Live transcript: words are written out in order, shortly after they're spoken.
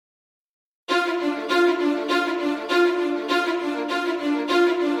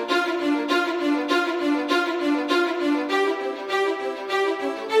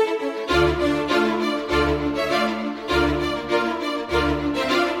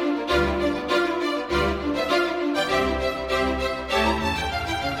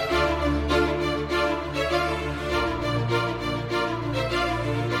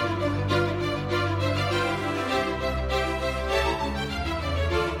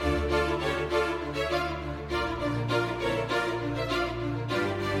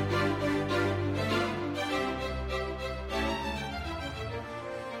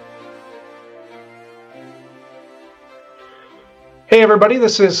Hey, everybody,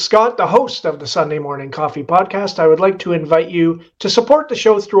 this is Scott, the host of the Sunday Morning Coffee Podcast. I would like to invite you to support the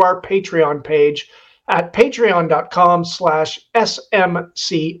show through our Patreon page at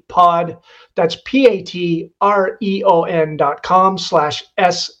patreon.com/smcpod. That's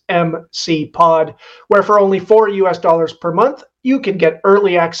patreon.com/smcpod, where for only $4 per month, you can get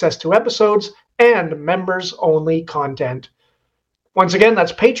early access to episodes and members-only content. Once again,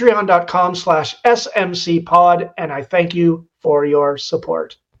 that's patreon.com/smcpod, and I thank you for your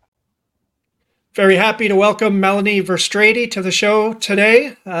support. Very happy to welcome Melanie Verstraete to the show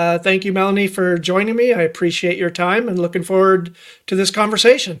today. Thank you, Melanie, for joining me. I appreciate your time and looking forward to this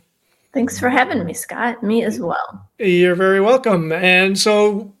conversation. Thanks for having me, Scott. Me as well. You're very welcome. And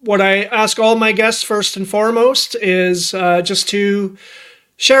so what I ask all my guests first and foremost is just to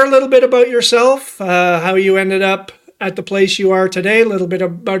share a little bit about yourself, how you ended up at the place you are today, a little bit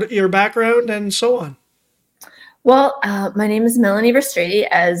about your background, and so on. Well, my name is Melanie Verstraete,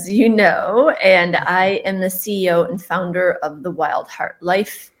 as you know, and I am the CEO and founder of the Wild Heart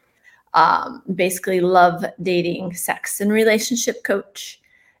Life. Basically love dating, sex, and relationship coach.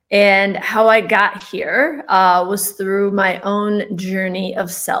 And how I got here was through my own journey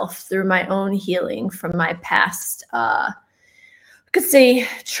of self, through my own healing from my past could say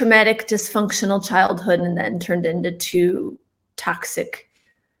traumatic, dysfunctional childhood, and then turned into two toxic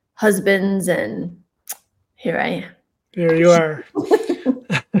husbands. And here I am. Here you are.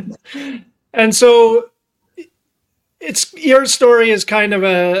 And so your story is kind of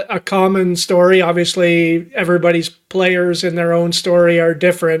a common story. Obviously, everybody's players in their own story are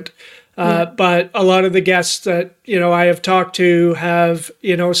different. But a lot of the guests that, I have talked to have,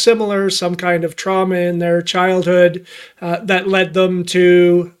 similar, some kind of trauma in their childhood that led them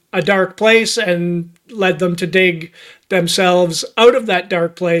to a dark place and led them to dig themselves out of that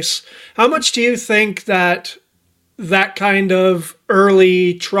dark place. How much do you think that kind of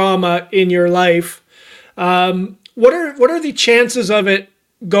early trauma in your life, what are the chances of it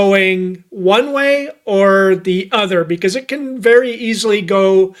going one way or the other? Because it can very easily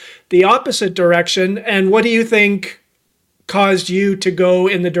go the opposite direction. And what do you think caused you to go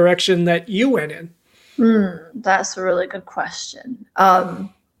in the direction that you went in? That's a really good question.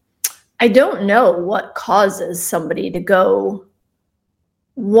 I don't know what causes somebody to go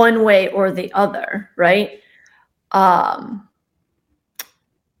one way or the other, right? For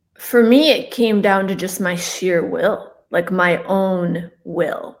me, it came down to just my sheer will. Like my own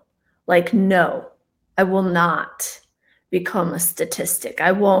will. Like, no, I will not become a statistic.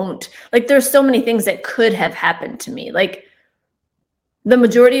 I won't. Like, there's so many things that could have happened to me. Like, the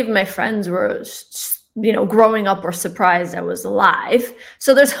majority of my friends were, growing up were surprised I was alive.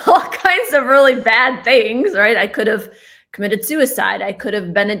 So there's all kinds of really bad things, right? I could have committed suicide. I could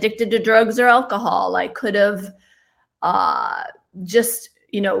have been addicted to drugs or alcohol. I could have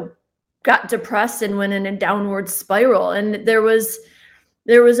got depressed and went in a downward spiral. And there was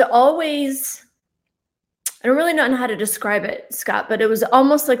always, I don't really know how to describe it, Scott, but it was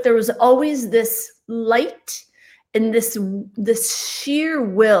almost like there was always this light and this sheer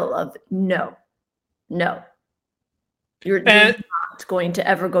will of no, you're not going to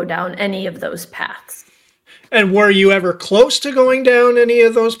ever go down any of those paths. And were you ever close to going down any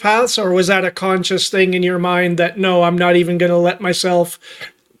of those paths, or was that a conscious thing in your mind that, no, I'm not even going to let myself,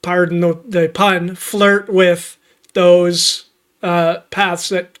 pardon the pun, flirt with those paths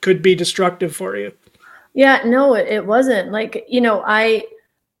that could be destructive for you? Yeah, no, it wasn't. Like, I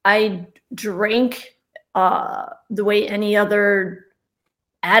drank the way any other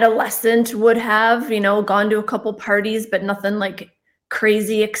adolescent would have, gone to a couple parties, but nothing like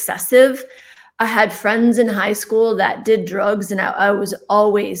crazy excessive. I had friends in high school that did drugs, and I was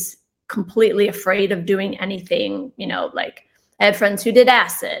always completely afraid of doing anything, like I had friends who did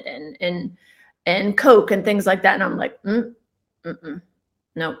acid and coke and things like that. And I'm like,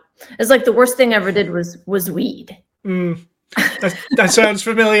 no. It's like the worst thing I ever did was weed. That sounds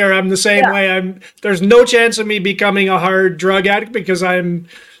familiar. I'm the same way. There's no chance of me becoming a hard drug addict because I'm,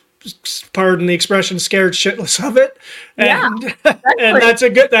 pardon the expression, scared shitless of it. And, exactly. And that's a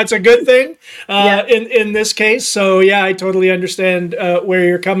good thing in this case. So yeah, I totally understand where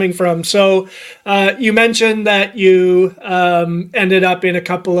you're coming from. So you mentioned that you ended up in a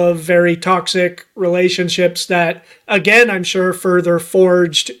couple of very toxic relationships that, again, I'm sure further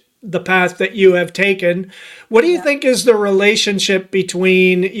forged the path that you have taken. What do you think is the relationship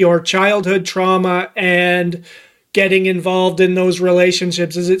between your childhood trauma and getting involved in those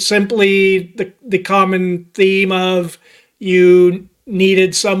relationships? Is it simply the common theme of you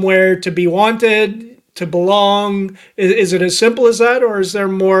needed somewhere to be wanted, to belong? Is it as simple as that, or is there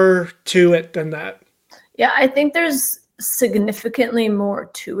more to it than that? Yeah, I think there's significantly more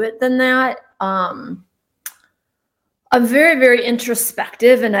to it than that. I'm very, very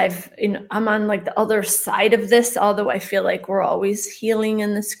introspective, and I'm on like the other side of this, although I feel like we're always healing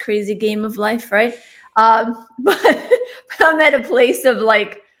in this crazy game of life, right? But I'm at a place of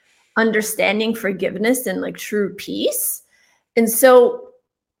like understanding forgiveness and like true peace. And so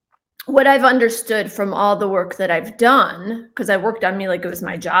what I've understood from all the work that I've done, because I worked on me like it was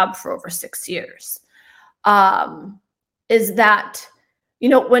my job for over 6 years, is that, you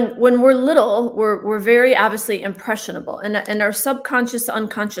know, when we're little, we're very obviously impressionable, and our subconscious,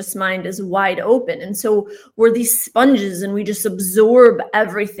 unconscious mind is wide open. And so we're these sponges, and we just absorb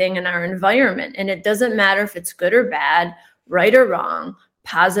everything in our environment. And it doesn't matter if it's good or bad, right or wrong,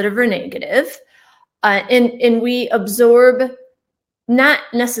 positive or negative. And we absorb not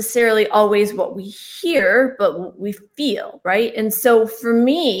necessarily always what we hear, but what we feel, right? And so for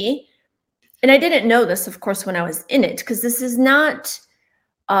me, and I didn't know this, of course, when I was in it, because this is not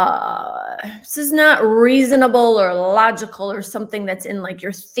reasonable or logical or something that's in like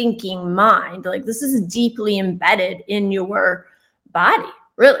your thinking mind. Like this is deeply embedded in your body,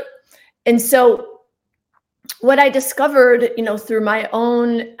 really. And so what I discovered, you know, through my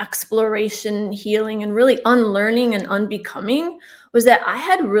own exploration, healing, and really unlearning and unbecoming was that I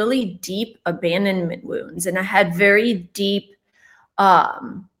had really deep abandonment wounds, and I had very deep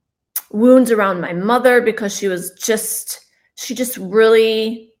wounds around my mother because she just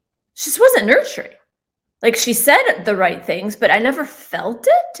wasn't nurturing. Like she said the right things, but I never felt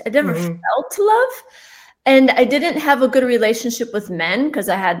it. I never felt love. And I didn't have a good relationship with men because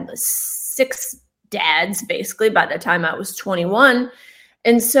I had 6 dads basically by the time I was 21.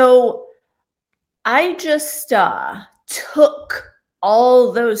 And so I just took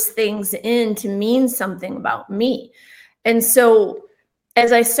all those things in to mean something about me. And so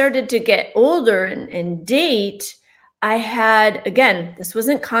as I started to get older and date, I had, again, this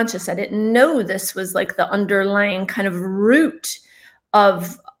wasn't conscious. I didn't know this was like the underlying kind of root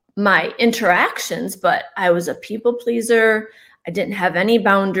of my interactions, but I was a people pleaser. I didn't have any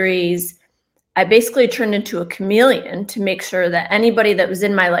boundaries. I basically turned into a chameleon to make sure that anybody that was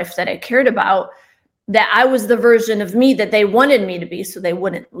in my life that I cared about, that I was the version of me that they wanted me to be so they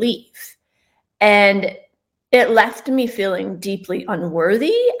wouldn't leave. And it left me feeling deeply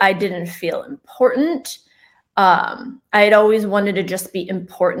unworthy. I didn't feel important. I had always wanted to just be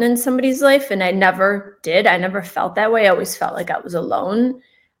important in somebody's life, and I never did. I never felt that way. I always felt like I was alone.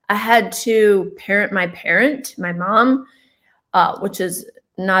 I had to parent, my mom, which is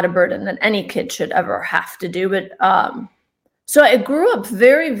not a burden that any kid should ever have to do. But so I grew up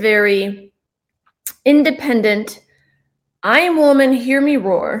very, very independent. I am woman, hear me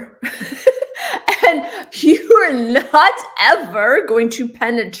roar. And you are not ever going to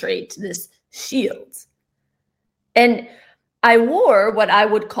penetrate this shield. And I wore what I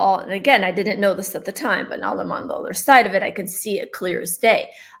would call, and again, I didn't know this at the time, but now I'm on the other side of it, I can see it clear as day.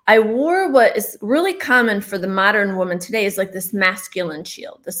 I wore what is really common for the modern woman today is like this masculine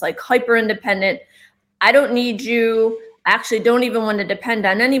shield, this like hyper independent. I don't need you. I actually don't even want to depend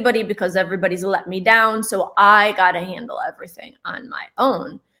on anybody because everybody's let me down. So I got to handle everything on my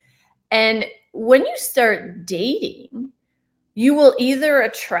own. And when you start dating, you will either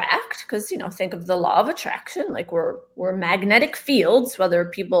attract, because, you know, think of the law of attraction, like we're magnetic fields, whether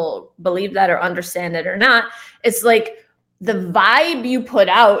people believe that or understand it or not. It's like the vibe you put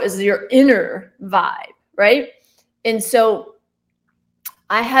out is your inner vibe, right? And so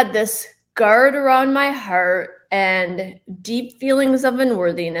I had this guard around my heart and deep feelings of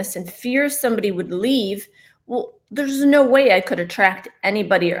unworthiness and fear somebody would leave. Well, there's no way I could attract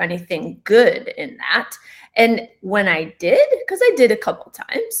anybody or anything good in that. And when I did, because I did a couple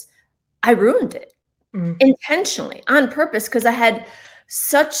times, I ruined it intentionally on purpose because I had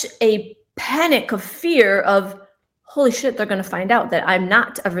such a panic of fear of, holy shit, they're going to find out that I'm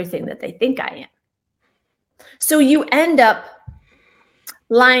not everything that they think I am. So you end up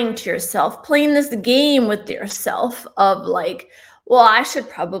lying to yourself, playing this game with yourself of like, well, I should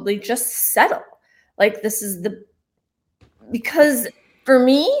probably just settle. Like because for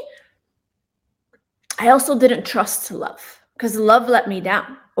me, I also didn't trust love because love let me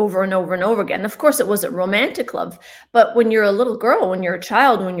down over and over and over again. Of course, it wasn't romantic love, but when you're a little girl, when you're a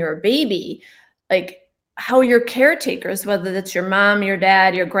child, when you're a baby, like how your caretakers, whether that's your mom, your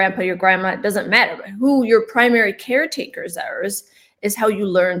dad, your grandpa, your grandma, it doesn't matter. But who your primary caretakers are is how you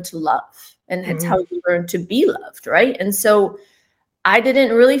learn to love, and it's how you learn to be loved, right? And so I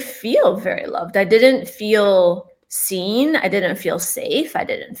didn't really feel very loved. I didn't feel seen. I didn't feel safe. I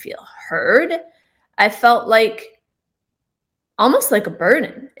didn't feel heard. I felt like almost like a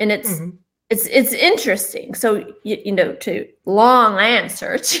burden. And it's interesting. So you know, to long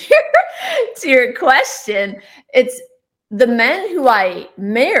answer to your question, it's the men who I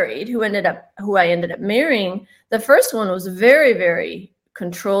married, who I ended up marrying. The first one was very, very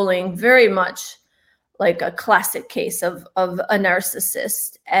controlling, very much like a classic case of a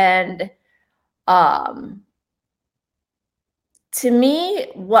narcissist. And to me,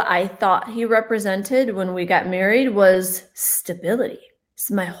 what I thought he represented when we got married was stability.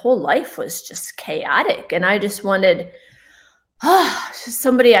 So my whole life was just chaotic, and I just wanted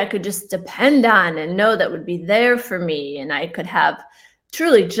somebody I could just depend on and know that would be there for me, and I could have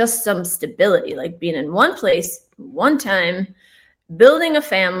truly just some stability, like being in one place, one time, building a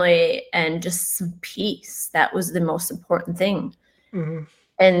family, and just some peace. That was the most important thing. Mm-hmm.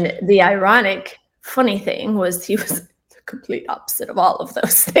 And the ironic, funny thing was he was the complete opposite of all of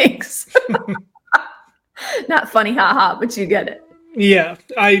those things. Not funny, haha, but you get it. Yeah,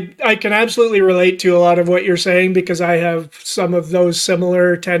 I can absolutely relate to a lot of what you're saying because I have some of those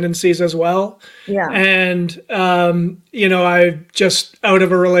similar tendencies as well. Yeah. And, you know, I'm just out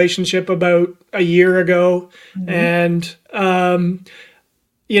of a relationship about a year ago. Mm-hmm. And,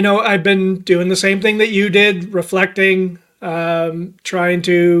 you know, I've been doing the same thing that you did, reflecting, trying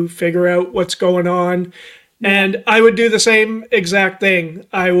to figure out what's going on. Yeah. And I would do the same exact thing.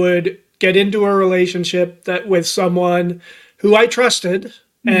 I would get into a relationship that with someone who I trusted,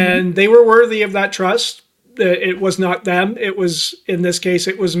 mm-hmm. and they were worthy of that trust. It was not them. It was, in this case,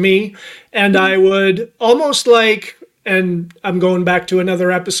 it was me. And mm-hmm. I would almost like, and I'm going back to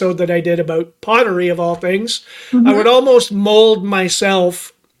another episode that I did about pottery of all things, mm-hmm. I would almost mold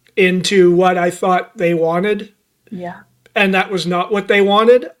myself into what I thought they wanted. Yeah. And that was not what they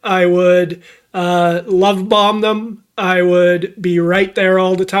wanted. I would love bomb them. I would be right there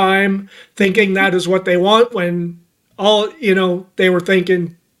all the time, thinking that is what they want, when all, you know, they were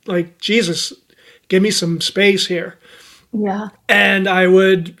thinking like, Jesus, give me some space here. Yeah. And I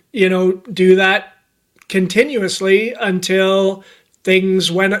would, you know, do that continuously until they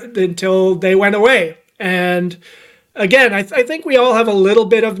went away. And again, I think we all have a little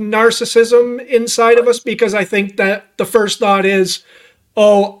bit of narcissism inside of us, because I think that the first thought is,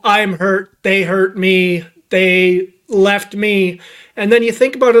 oh, I'm hurt. They hurt me. They left me. And then you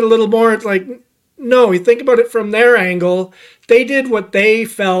think about it a little more. It's like, no, you think about it from their angle. They did what they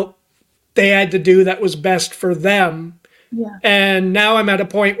felt they had to do that was best for them. Yeah. And now I'm at a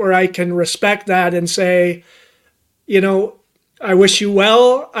point where I can respect that and say, you know, I wish you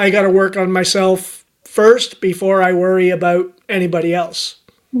well. I got to work on myself first before I worry about anybody else.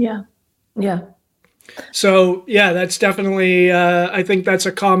 Yeah. Yeah. So, yeah, that's definitely, I think that's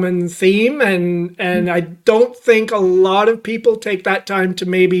a common theme. And I don't think a lot of people take that time to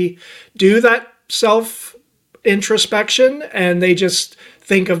maybe do that self-introspection, and they just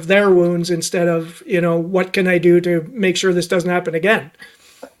think of their wounds instead of, you know, what can I do to make sure this doesn't happen again?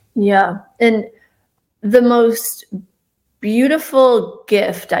 Yeah. And the most beautiful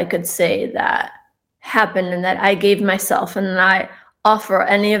gift I could say that happened and that I gave myself and I offer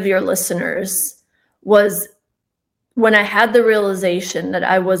any of your listeners was when I had the realization that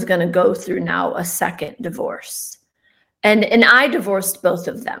I was going to go through now a second divorce. And I divorced both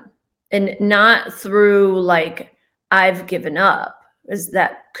of them. And not through like, I've given up, as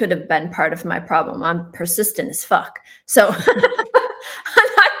that could have been part of my problem. I'm persistent as fuck. So I'm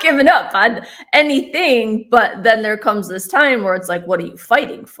not giving up on anything. But then there comes this time where it's like, what are you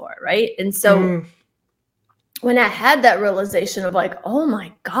fighting for? Right. And so when I had that realization of like, oh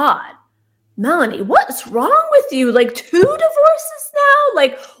my God, Melanie, what's wrong with you? Like 2 divorces now?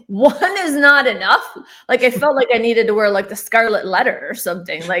 Like one is not enough. Like I felt like I needed to wear like the scarlet letter or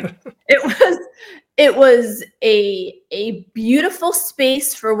something. Like it was a beautiful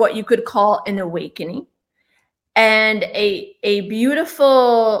space for what you could call an awakening, and a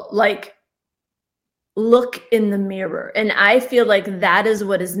beautiful like look in the mirror. And I feel like that is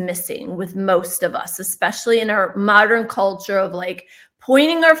what is missing with most of us, especially in our modern culture of like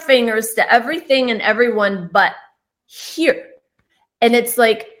pointing our fingers to everything and everyone but here. And it's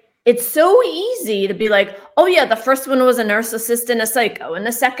like, it's so easy to be like, oh yeah, the first one was a narcissist and a psycho, and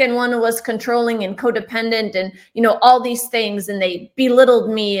the second one was controlling and codependent and, you know, all these things, and they belittled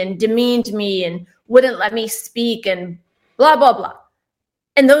me and demeaned me and wouldn't let me speak and blah, blah, blah.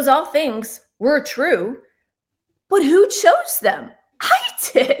 And those all things were true, but who chose them? I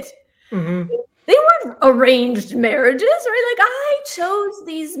did. Mm-hmm. They weren't arranged marriages, right? Like I chose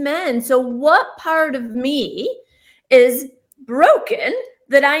these men. So what part of me is broken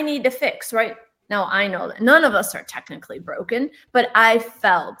that I need to fix, right? Now I know that none of us are technically broken, but I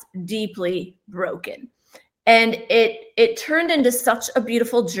felt deeply broken. And it turned into such a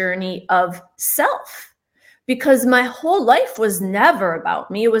beautiful journey of self, because my whole life was never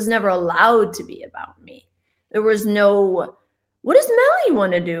about me. It was never allowed to be about me. There was no, what does Melanie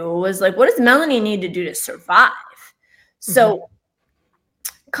want to do? It was like, what does Melanie need to do to survive? So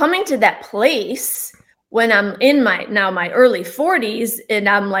coming to that place when I'm in my early 40s, and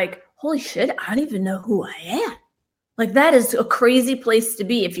I'm like, holy shit, I don't even know who I am. Like, that is a crazy place to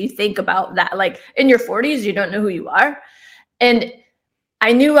be if you think about that. Like, in your 40s, you don't know who you are. And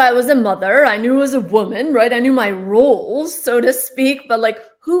I knew I was a mother. I knew I was a woman, right? I knew my roles, so to speak. But like,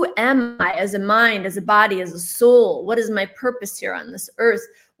 who am I as a mind, as a body, as a soul? What is my purpose here on this earth?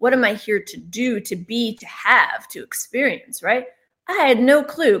 What am I here to do, to be, to have, to experience, right? I had no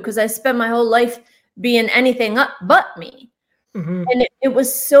clue, because I spent my whole life being anything but me. And it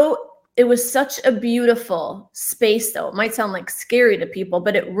was such a beautiful space, though. It might sound like scary to people,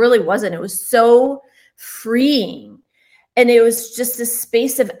 but it really wasn't. It was so freeing. And it was just a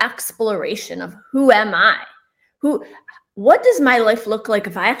space of exploration of, who am I? What does my life look like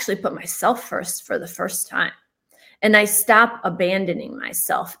if I actually put myself first for the first time? And I stop abandoning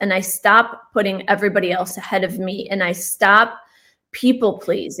myself, and I stop putting everybody else ahead of me, and I stop people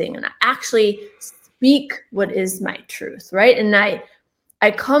pleasing, and I actually speak what is my truth, right? And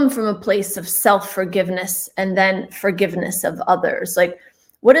I come from a place of self-forgiveness and then forgiveness of others. Like,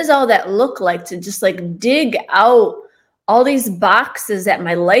 what does all that look like to just like dig out all these boxes that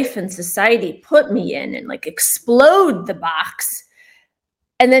my life and society put me in, and like explode the box,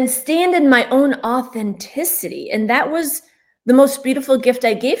 and then stand in my own authenticity? And that was the most beautiful gift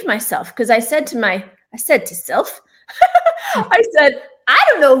I gave myself, because I said to self, I said, I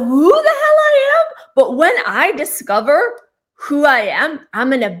don't know who the hell I am, but when I discover who I am, I'm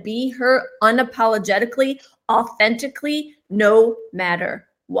going to be her unapologetically, authentically, no matter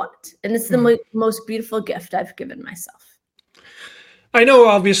what. And it's the most beautiful gift I've given myself. I know,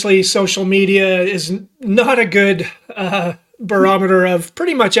 obviously, social media is not a good barometer of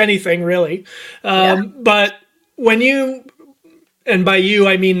pretty much anything, really. But when you, and by you,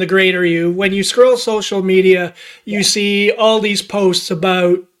 I mean the greater you, when you scroll social media, you see all these posts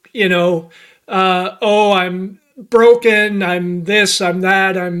about, oh, I'm broken, I'm this, I'm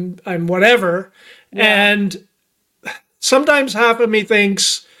that, I'm whatever. And sometimes half of me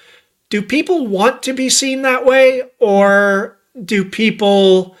thinks, do people want to be seen that way? Or is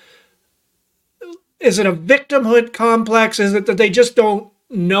it a victimhood complex? Is it that they just don't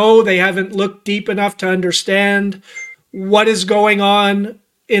know, they haven't looked deep enough to understand what is going on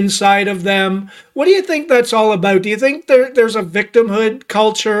inside of them? What do you think that's all about? Do you think there's a victimhood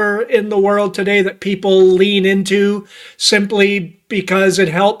culture in the world today that people lean into simply because it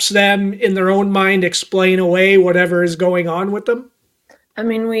helps them in their own mind explain away whatever is going on with them? I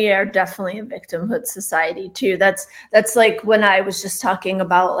mean, we are definitely a victimhood society too. That's like when I was just talking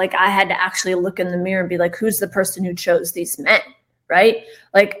about, like, I had to actually look in the mirror and be like, who's the person who chose these men? Right?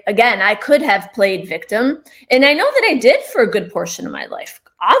 Like, again, I could have played victim, and I know that I did for a good portion of my life,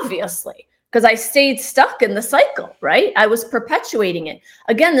 obviously, because I stayed stuck in the cycle, right? I was perpetuating it.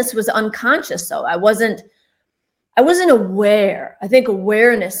 Again, this was unconscious, though. I wasn't aware. I think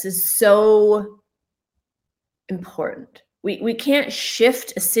awareness is so important. We can't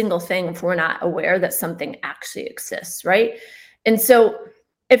shift a single thing if we're not aware that something actually exists, right? And so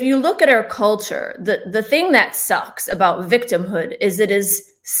if you look at our culture, the thing that sucks about victimhood is it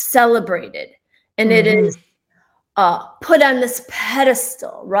is celebrated, and it is put on this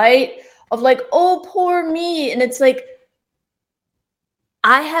pedestal, right? Of like, oh, poor me. And it's like,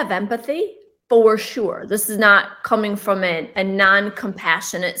 I have empathy for sure. This is not coming from a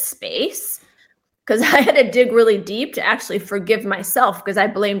non-compassionate space, because I had to dig really deep to actually forgive myself, because I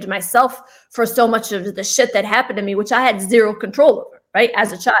blamed myself for so much of the shit that happened to me, which I had zero control over, right,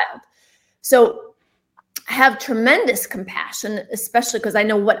 as a child. So I have tremendous compassion, especially because I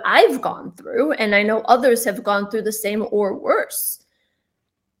know what I've gone through, and I know others have gone through the same or worse.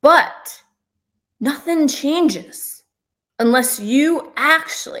 But nothing changes unless you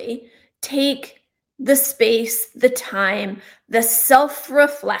actually take the space, the time, the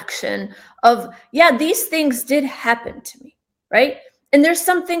self-reflection of, yeah, these things did happen to me, right? And there's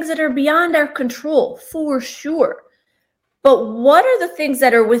some things that are beyond our control, for sure. But what are the things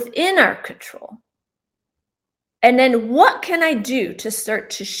that are within our control? And then what can I do to start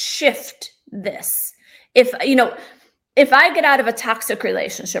to shift this? If I get out of a toxic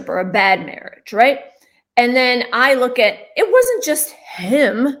relationship or a bad marriage, right? And then I look at, it wasn't just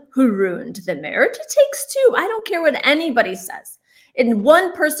him who ruined the marriage. It takes two. I don't care what anybody says. And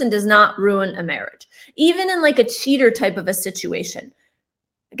one person does not ruin a marriage. Even in like a cheater type of a situation,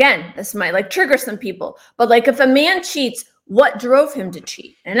 again, this might like trigger some people, but like if a man cheats, what drove him to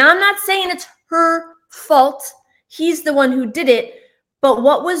cheat? And I'm not saying it's her fault. He's the one who did it, but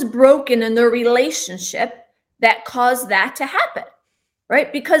what was broken in their relationship that caused that to happen,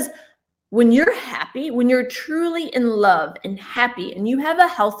 right? Because when you're happy, when you're truly in love and happy and you have a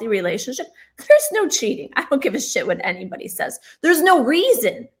healthy relationship, there's no cheating. I don't give a shit what anybody says. There's no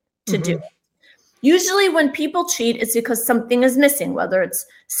reason to do it. Usually when people cheat, it's because something is missing, whether it's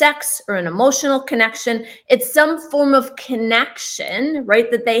sex or an emotional connection. It's some form of connection, right,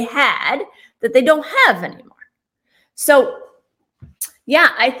 that they had that they don't have anymore. So, yeah,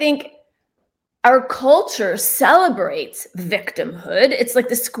 I think our culture celebrates victimhood. It's like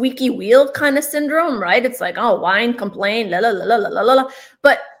the squeaky wheel kind of syndrome, right? It's like, oh, whine, complain, la, la, la, la, la, la, la.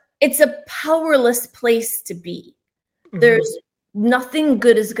 But it's a powerless place to be. There's nothing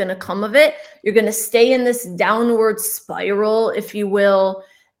good is going to come of it. You're going to stay in this downward spiral, if you will,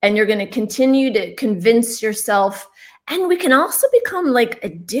 and you're going to continue to convince yourself. And we can also become like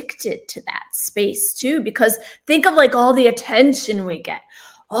addicted to that space too, because think of like all the attention we get.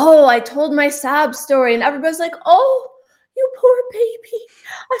 Oh, I told my sob story and everybody's like, oh, you poor baby.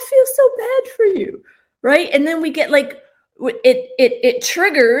 I feel so bad for you. Right. And then we get like, it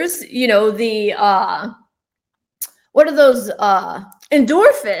triggers, you know, the, what are those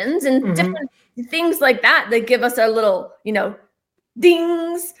endorphins and different things like that that give us our little, you know,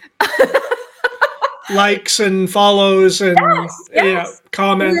 dings. Likes and follows and yeah,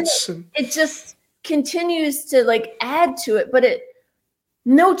 comments. And it just continues to like add to it, but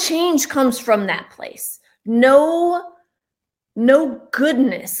no change comes from that place. No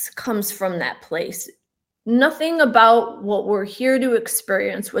goodness comes from that place. Nothing about what we're here to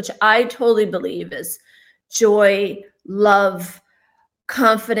experience, which I totally believe is joy, love,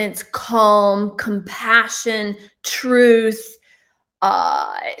 confidence, calm, compassion, truth.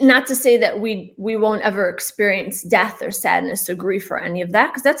 Not to say that we won't ever experience death or sadness or grief or any of that,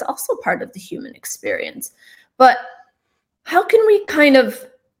 because that's also part of the human experience. But how can we kind of,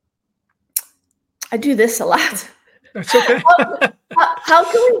 I do this a lot. That's okay.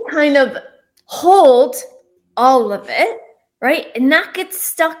 how can we kind of hold all of it, right? And not get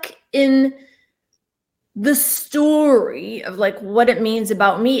stuck in the story of like what it means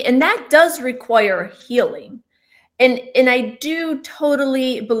about me. And that does require healing. And I do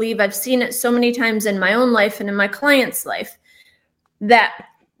totally believe, I've seen it so many times in my own life and in my client's life, that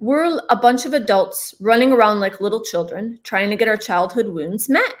we're a bunch of adults running around like little children trying to get our childhood wounds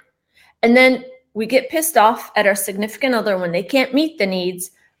met. And then we get pissed off at our significant other when they can't meet the needs,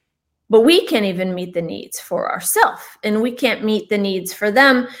 but we can't even meet the needs for ourselves, and we can't meet the needs for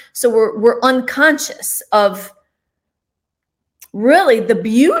them. So we're unconscious of really the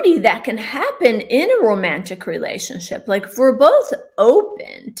beauty that can happen in a romantic relationship. Like if we're both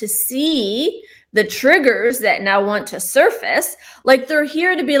open to see the triggers that now want to surface, like they're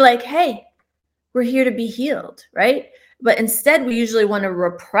here to be like, hey, we're here to be healed, right? But instead we usually want to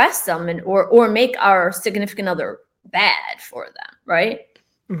repress them or make our significant other bad for them, right?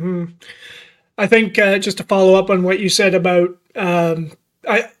 I think just to follow up on what you said about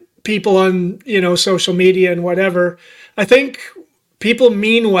people on, social media and whatever, I think people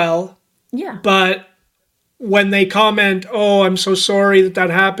mean well, but when they comment, oh, I'm so sorry that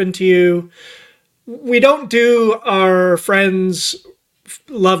happened to you, we don't do our friends,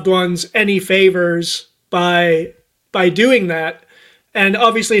 loved ones any favors by doing that. And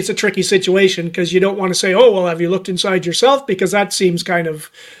obviously it's a tricky situation because you don't want to say, oh, well, have you looked inside yourself? Because that seems kind of,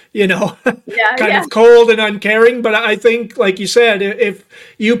 of cold and uncaring. But I think, like you said, if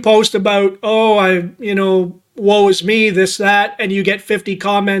you post about, oh, woe is me, this, that, and you get 50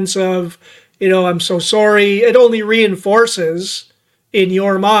 comments of, I'm so sorry, it only reinforces in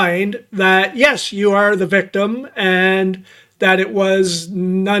your mind that, yes, you are the victim and that it was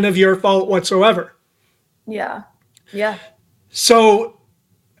none of your fault whatsoever. Yeah. Yeah. So,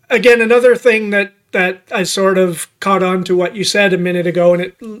 again, another thing that I sort of caught on to what you said a minute ago, and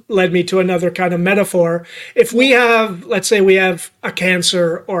it led me to another kind of metaphor. If we have, let's say we have a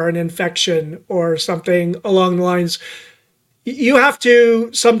cancer or an infection or something along the lines, you have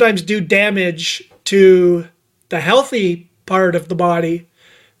to sometimes do damage to the healthy part of the body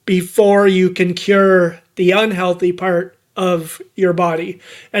before you can cure the unhealthy part of your body.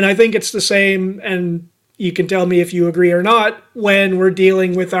 And I think it's the same, and you can tell me if you agree or not, when we're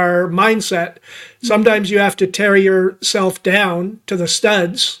dealing with our mindset. Sometimes you have to tear yourself down to the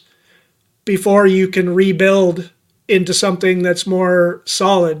studs before you can rebuild into something that's more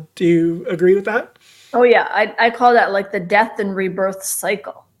solid. Do you agree with that? Oh, yeah. I call that like the death and rebirth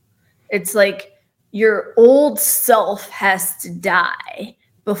cycle. It's like your old self has to die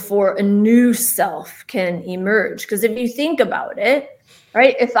before a new self can emerge. Because if you think about it,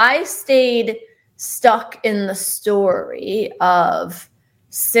 right, if I stayed stuck in the story of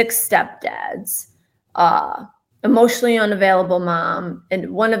 6 stepdads, emotionally unavailable mom,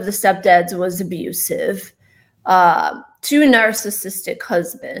 and one of the stepdads was abusive, 2 narcissistic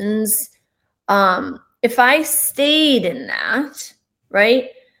husbands, if I stayed in that, right,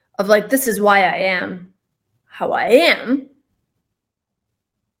 of like, this is why I am how I am,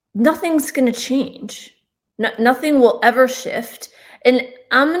 nothing's going to change. Nothing will ever shift. And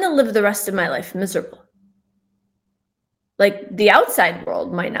I'm going to live the rest of my life miserable. Like, the outside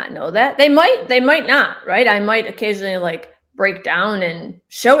world might not know that. They might not, right? I might occasionally like break down and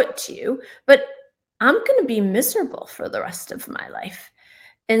show it to you, but I'm going to be miserable for the rest of my life.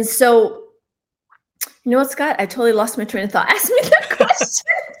 And so, you know what, Scott? I totally lost my train of thought. Ask me that question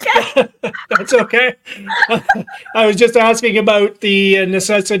again. That's okay. I was just asking about the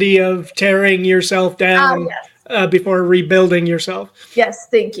necessity of tearing yourself down before rebuilding yourself. Yes,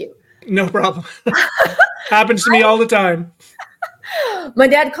 thank you. No problem. Happens to me all the time. My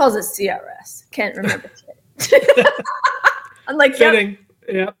dad calls it CRS. Can't remember it. I'm like, fitting.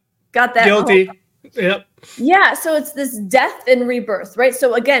 Yep. Got that. Guilty. Yep. Yeah, so it's this death and rebirth, right?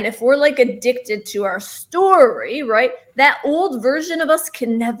 So again, if we're like addicted to our story, right, that old version of us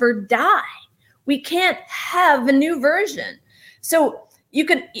can never die. We can't have a new version. So you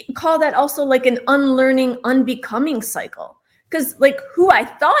could call that also like an unlearning, unbecoming cycle. Because like who I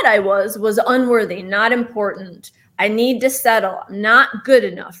thought I was unworthy, not important. I need to settle. I'm not good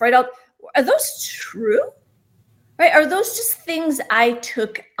enough, right? Are those true? Right? Are those just things I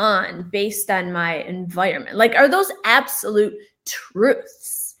took on based on my environment? Like, are those absolute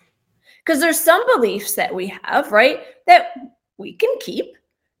truths? Because there's some beliefs that we have, right, that we can keep.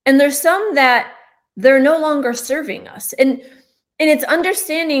 And there's some that they're no longer serving us. And it's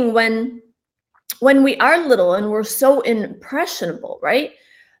understanding when we are little and we're so impressionable, right?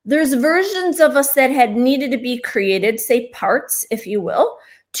 There's versions of us that had needed to be created, say parts, if you will,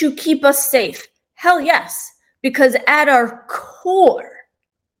 to keep us safe. Hell yes. Because at our core,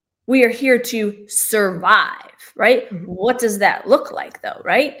 we are here to survive, right? Mm-hmm. What does that look like though,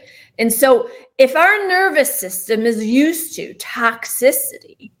 right? And so if our nervous system is used to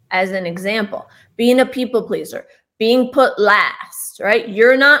toxicity, as an example, being a people pleaser, being put last, right?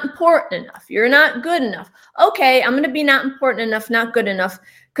 You're not important enough. You're not good enough. Okay, I'm going to be not important enough, not good enough.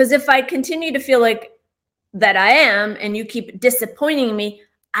 Because if I continue to feel like that I am and you keep disappointing me,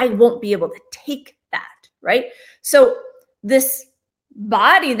 I won't be able to take that. Right? So this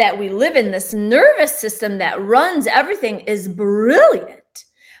body that we live in, this nervous system that runs everything is brilliant,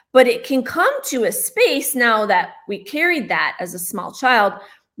 but it can come to a space now that we carried that as a small child.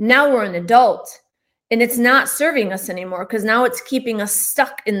 Now we're an adult and it's not serving us anymore because now it's keeping us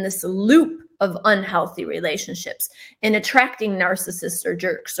stuck in this loop of unhealthy relationships and attracting narcissists or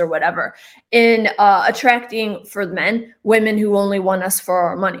jerks or whatever, and attracting for men, women who only want us for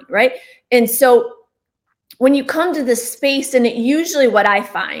our money. Right? And so when you come to this space, and it usually, what I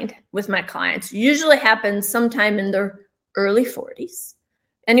find with my clients, usually happens sometime in their early 40s,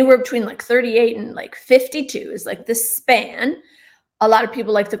 anywhere between like 38 and like 52 is like this span. A lot of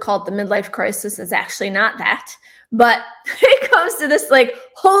people like to call it the midlife crisis. It's actually not that, but it comes to this like,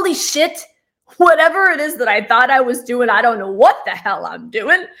 holy shit, whatever it is that I thought I was doing, I don't know what the hell I'm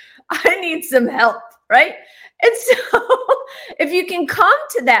doing. I need some help, right? And so if you can come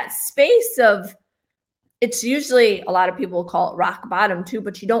to that space of, it's usually, a lot of people call it rock bottom too,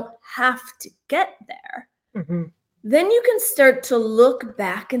 but you don't have to get there. Mm-hmm. Then you can start to look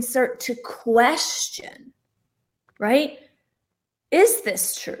back and start to question, right? Is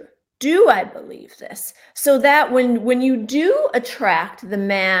this true? Do I believe this? So that when you do attract the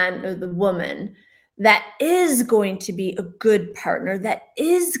man or the woman that is going to be a good partner, that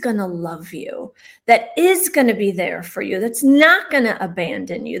is going to love you, that is going to be there for you, that's not going to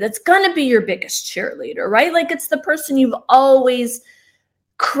abandon you, that's going to be your biggest cheerleader, right? Like it's the person you've always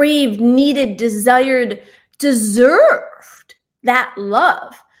craved, needed, desired, deserved that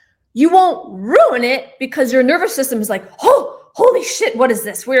love. You won't ruin it because your nervous system is like, oh, holy shit, what is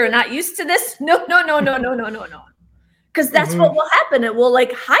this? We're not used to this. No. Because that's what will happen. It will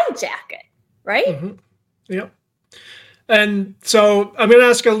like hijack it. Right? Mm-hmm. Yep. And so I'm going to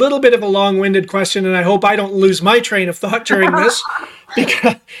ask a little bit of a long-winded question, and I hope I don't lose my train of thought during this,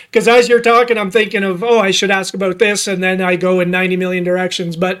 because as you're talking, I'm thinking of, I should ask about this, and then I go in 90 million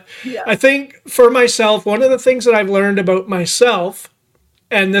directions. But yeah. I think for myself, one of the things that I've learned about myself,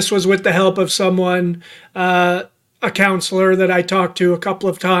 and this was with the help of someone, a counselor that I talked to a couple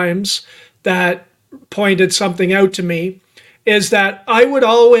of times that pointed something out to me, is that I would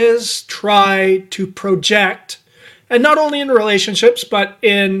always try to project, and not only in relationships, but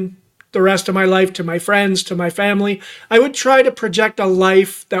in the rest of my life, to my friends, to my family, I would try to project a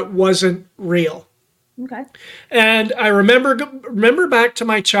life that wasn't real. Okay. And I remember back to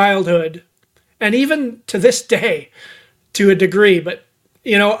my childhood, and even to this day, to a degree. But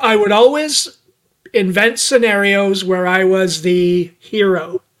I would always invent scenarios where I was the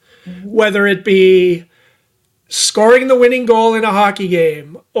hero, whether it be scoring the winning goal in a hockey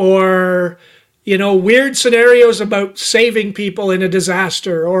game, or weird scenarios about saving people in a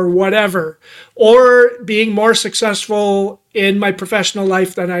disaster or whatever, or being more successful in my professional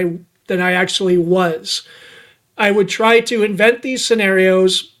life than I actually was. I would try to invent these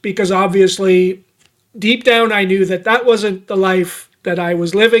scenarios because obviously deep down I knew that that wasn't the life that I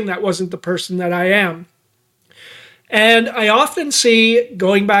was living, that wasn't the person that I am. And I often see,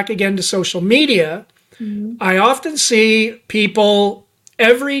 going back again to social media, I often see people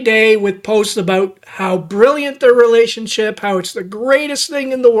every day with posts about how brilliant their relationship, how it's the greatest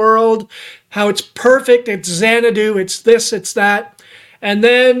thing in the world, how it's perfect, it's Xanadu, it's this, it's that. And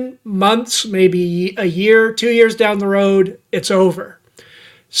then months, maybe a year, 2 years down the road, it's over.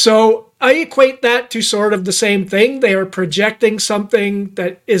 So I equate that to sort of the same thing. They are projecting something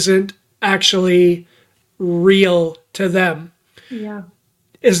that isn't actually real to them. Yeah.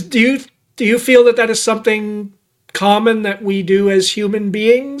 Do you feel that that is something common that we do as human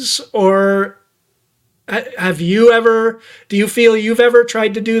beings, or do you feel you've ever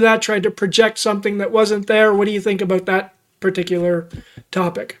tried to do that, tried to project something that wasn't there? What do you think about that particular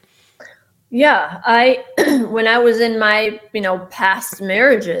topic? Yeah, when I was in my, past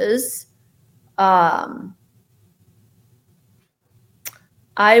marriages, I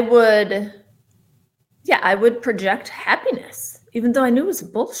would, I would project happiness, even though I knew it was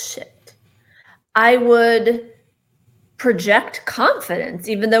bullshit. I would project confidence,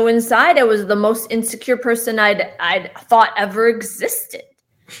 even though inside I was the most insecure person I'd thought ever existed.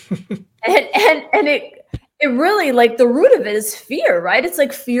 and it really, like, the root of it is fear, right? It's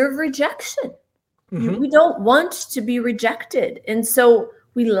like fear of rejection. We don't want to be rejected. And so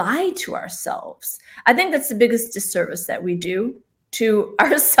we lie to ourselves. I think that's the biggest disservice that we do to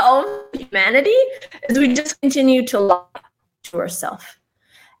ourselves, humanity, is we just continue to lie to ourselves.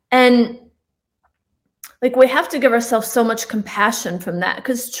 And like, we have to give ourselves so much compassion from that,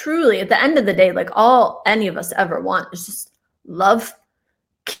 because truly at the end of the day, like, all any of us ever want is just love,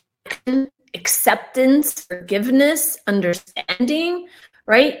 acceptance, forgiveness, understanding,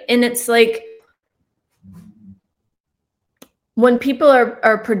 right? And it's like, when people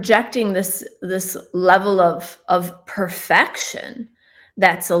are projecting this level of perfection,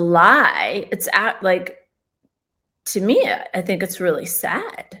 that's a lie. It's like, to me, I think it's really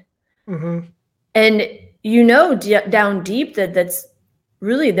sad. And down deep that's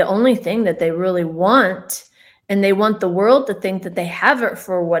really the only thing that they really want. And they want the world to think that they have it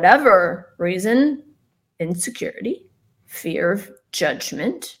for whatever reason: insecurity, fear of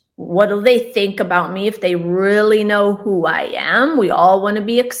judgment. What do they think about me if they really know who I am? We all want to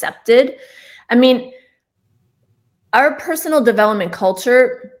be accepted. I mean, our personal development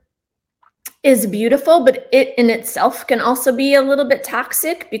culture is beautiful, but it in itself can also be a little bit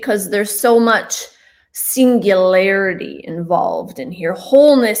toxic, because there's so much singularity involved in here,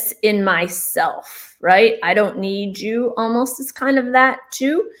 wholeness in myself, right? I don't need you, almost, is kind of that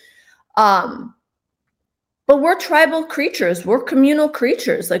too. But we're tribal creatures. We're communal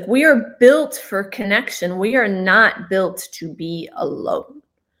creatures. Like, we are built for connection. We are not built to be alone.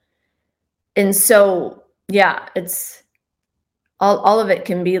 And so, yeah, it's all of it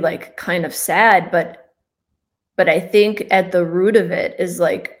can be like kind of sad, but I think at the root of it is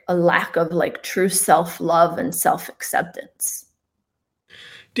like a lack of like true self-love and self-acceptance.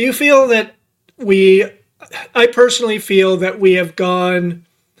 Do you feel that I personally feel that we have gone,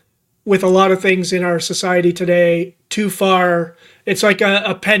 with a lot of things in our society today, too far. It's like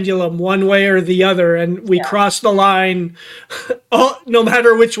a pendulum, one way or the other, and we cross the line no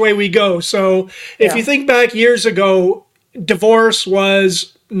matter which way we go. So if you think back years ago, divorce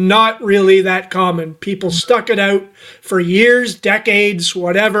was not really that common. People stuck it out for years, decades,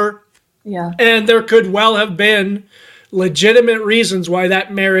 whatever. Yeah. And there could well have been legitimate reasons why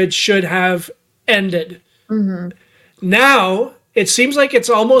that marriage should have ended. Now, it seems like it's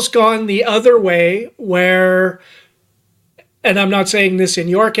almost gone the other way, where, and I'm not saying this in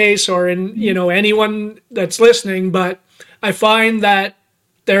your case or in, anyone that's listening, but I find that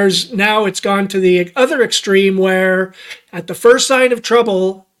it's gone to the other extreme, where at the first sign of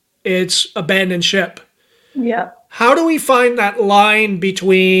trouble, it's abandon ship. Yeah. How do we find that line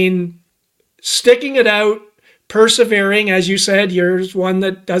between sticking it out, persevering, as you said, you're one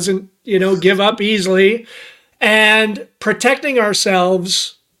that doesn't, give up easily, and protecting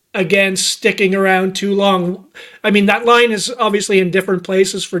ourselves against sticking around too long. I mean, that line is obviously in different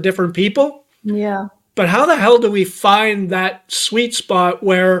places for different people. Yeah. But how the hell do we find that sweet spot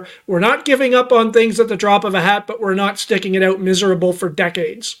where we're not giving up on things at the drop of a hat, but we're not sticking it out miserable for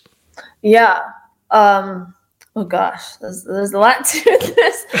decades? Yeah. Oh gosh, there's a lot to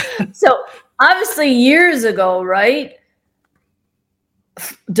this. So obviously years ago, right?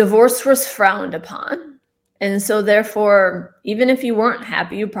 Divorce was frowned upon. And so therefore, even if you weren't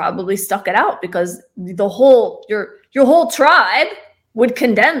happy, you probably stuck it out because your whole tribe would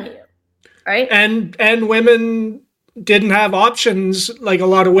condemn you. Right. And women didn't have options. Like, a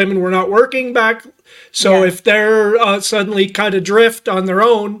lot of women were not working back. So if they're suddenly cut adrift on their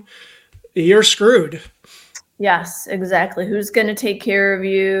own, you're screwed. Yes, exactly. Who's going to take care of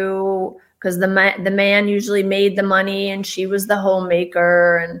you? Because the man usually made the money and she was the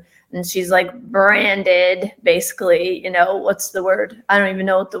homemaker, and she's like branded, basically. What's the word? I don't even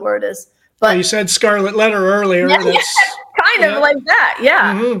know what the word is. But you said scarlet letter earlier. Yeah, kind of like that.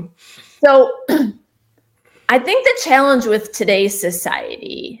 Yeah. Mm-hmm. So I think the challenge with today's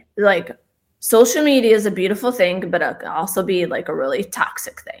society, like, social media is a beautiful thing, but it can also be like a really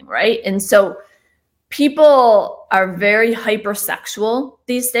toxic thing, right? And so people are very hypersexual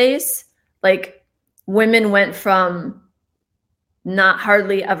these days. Like, women went from not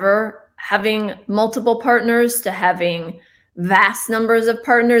hardly ever having multiple partners to having vast numbers of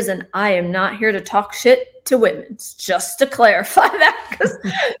partners. And I am not here to talk shit to women, just to clarify that, because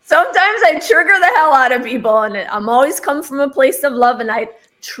sometimes I trigger the hell out of people, and I'm always come from a place of love, and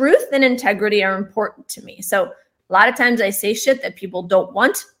truth and integrity are important to me. So a lot of times I say shit that people don't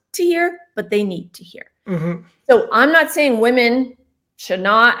want to hear, but they need to hear. Mm-hmm. So I'm not saying women should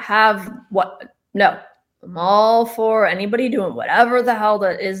not have no, I'm all for anybody doing whatever the hell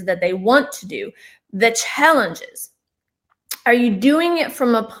that is that they want to do. The challenge is, are you doing it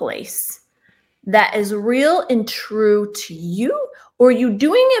from a place that is real and true to you? Or are you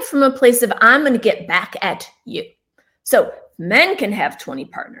doing it from a place of, I'm going to get back at you? So men can have 20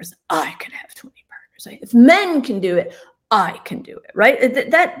 partners. I can have 20 partners. Right? If men can do it, I can do it, right?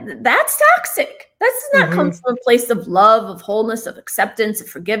 That's toxic. That does not come from a place of love, of wholeness, of acceptance, of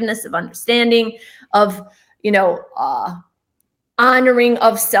forgiveness, of understanding, of, honoring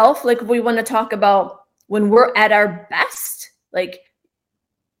of self. Like, we want to talk about when we're at our best, like,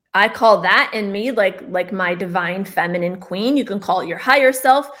 I call that in me, like my divine feminine queen. You can call it your higher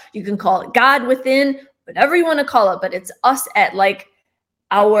self. You can call it God within, whatever you want to call it. But it's us at like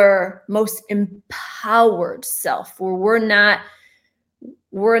our most empowered self, where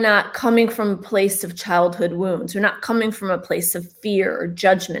we're not coming from a place of childhood wounds. We're not coming from a place of fear or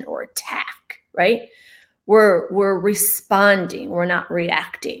judgment or attack, right? We're responding. We're not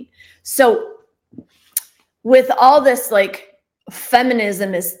reacting. So with all this, like,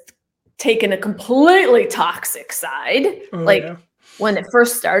 feminism is taken a completely toxic side. When it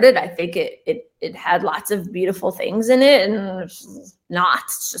first started, I think it had lots of beautiful things in it, and it's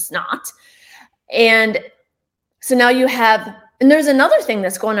just not. And so now you have, and there's another thing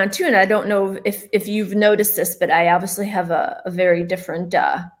that's going on too, and I don't know if you've noticed this, but I obviously have a very different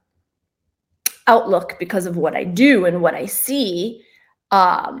outlook because of what I do and what I see.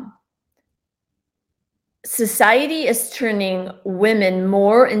 Society is turning women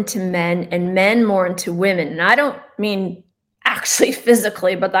more into men and men more into women. And I don't mean actually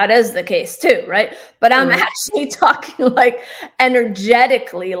physically, but that is the case too, right? But I'm actually talking like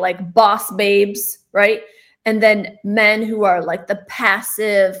energetically, like boss babes, right? And then men who are like the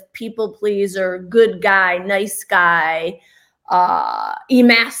passive people pleaser, good guy, nice guy,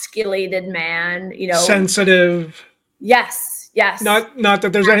 emasculated man, sensitive. Yes. Not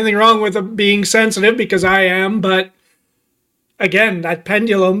that there's anything wrong with being sensitive, because I am, but again, that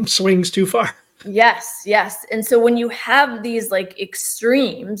pendulum swings too far. Yes. And so when you have these like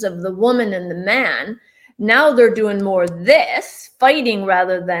extremes of the woman and the man, now they're doing more this, fighting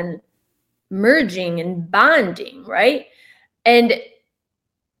rather than merging and bonding, right? And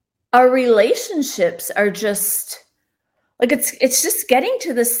our relationships are just like, it's just getting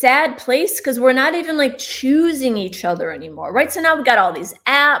to the sad place because we're not even like choosing each other anymore, right? So now we got all these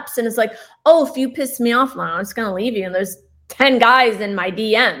apps, and it's like, oh, if you piss me off, I'm just gonna leave you. And there's 10 guys in my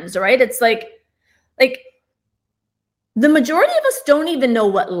DMs, right? It's like the majority of us don't even know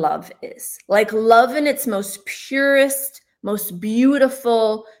what love is. Like, love in its most purest, most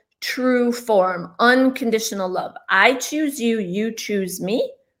beautiful, true form, unconditional love. I choose you, you choose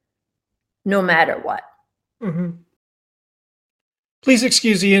me, no matter what. Please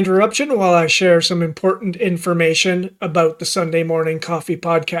excuse the interruption while I share some important information about the Sunday Morning Coffee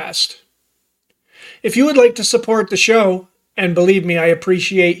Podcast. If you would like to support the show, and believe me, I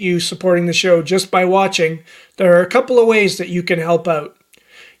appreciate you supporting the show just by watching, there are a couple of ways that you can help out.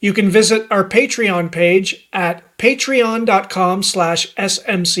 You can visit our Patreon page at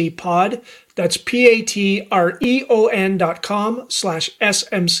patreon.com/smcpod. That's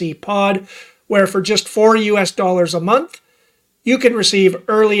patreon.com/smcpod, where for just $4 a month, you can receive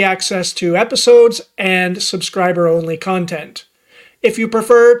early access to episodes and subscriber-only content. If you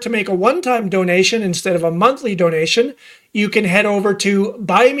prefer to make a one-time donation instead of a monthly donation, you can head over to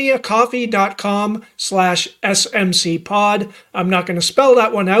buymeacoffee.com/smcpod. I'm not going to spell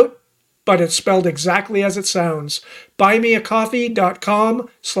that one out, but it's spelled exactly as it sounds.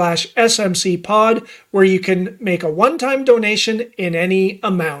 Buymeacoffee.com/smcpod, where you can make a one-time donation in any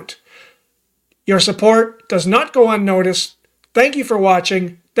amount. Your support does not go unnoticed. Thank you for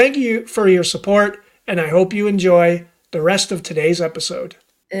watching. Thank you for your support, and I hope you enjoy the rest of today's episode.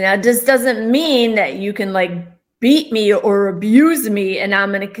 That just doesn't mean that you can beat me or abuse me and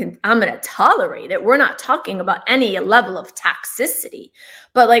I'm gonna tolerate it. We're not talking about any level of toxicity,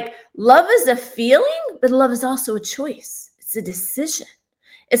 but love is a feeling, but love is also a choice. It's a decision.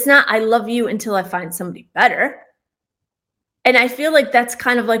 It's not I love you until I find somebody better. And I feel like that's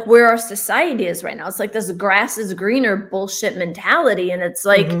kind of where our society is right now. It's like this grass is greener bullshit mentality. And it's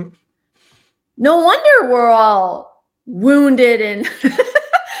no wonder we're all wounded and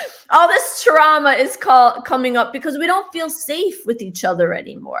all this trauma is coming up because we don't feel safe with each other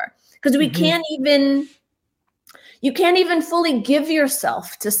anymore. Because we can't even, you can't even fully give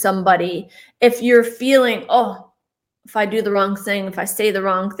yourself to somebody if you're feeling, oh, if I do the wrong thing, if I say the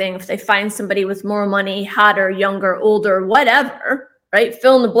wrong thing, if they find somebody with more money, hotter, younger, older, whatever, right?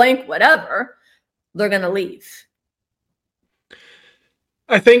 Fill in the blank, whatever, they're going to leave.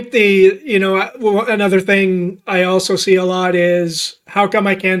 I think another thing I also see a lot is, how come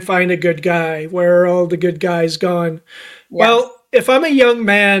I can't find a good guy? Where are all the good guys gone? Yeah. Well, if I'm a young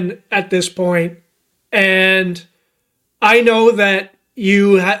man at this point and I know that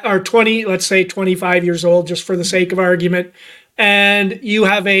you are 20, let's say 25 years old, just for the sake of argument, and you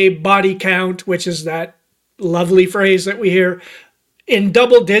have a body count, which is that lovely phrase that we hear, in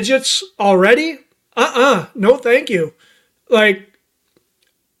double digits already? No thank you.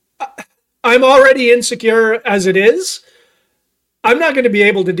 I'm already insecure as it is. I'm not going to be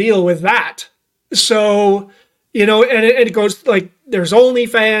able to deal with that. So, and it goes there's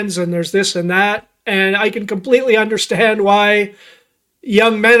OnlyFans and there's this and that. And I can completely understand why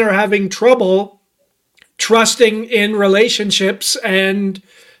young men are having trouble trusting in relationships and,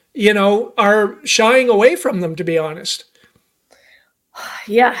 are shying away from them, to be honest.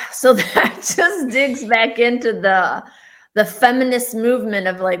 Yeah. So that just digs back into the feminist movement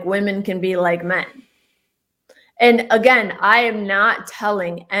of women can be like men. And again, I am not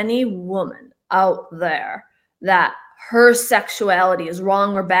telling any woman out there that her sexuality is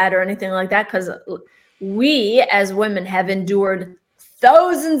wrong or bad or anything like that, because we as women have endured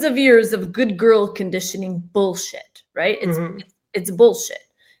thousands of years of good girl conditioning bullshit, right? It's bullshit.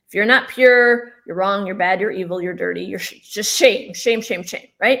 If you're not pure, you're wrong, you're bad, you're evil, you're dirty, you're just shame,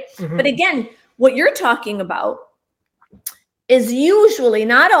 right? But again, what you're talking about is usually,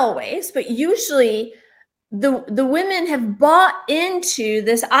 not always, but usually the women have bought into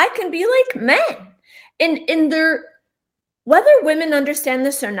this, I can be like men. And they're, whether women understand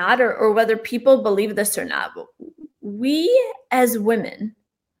this or not, or whether people believe this or not, we as women,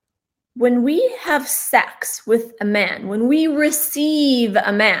 when we have sex with a man, when we receive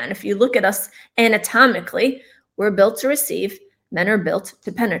a man, if you look at us anatomically, we're built to receive, men are built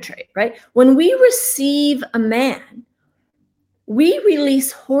to penetrate, right? When we receive a man, we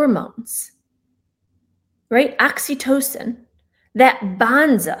release hormones, right? Oxytocin, that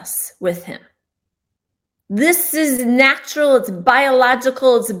bonds us with him. This is natural, it's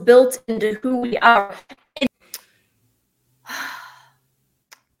biological, it's built into who we are.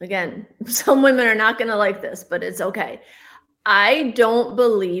 Again, some women are not going to like this, but it's okay. I don't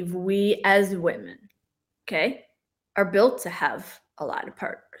believe we as women, okay, are built to have a lot of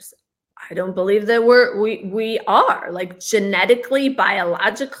partners. I don't believe that we are genetically,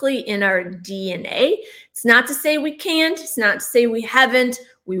 biologically in our DNA. It's not to say we can't. It's not to say we haven't.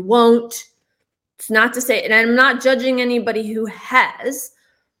 We won't. It's not to say, and I'm not judging anybody who has,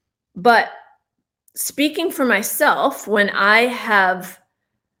 but speaking for myself, when I've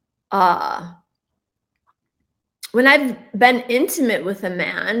been intimate with a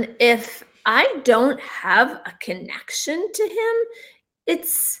man, if I don't have a connection to him,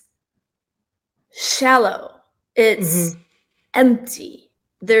 it's shallow. It's empty.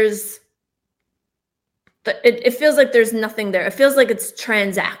 It feels like there's nothing there. It feels like it's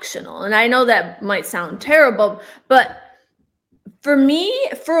transactional. And I know that might sound terrible, but for me,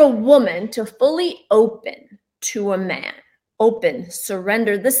 for a woman to fully open to a man, open,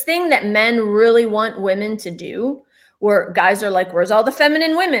 surrender, this thing that men really want women to do, where guys are like, where's all the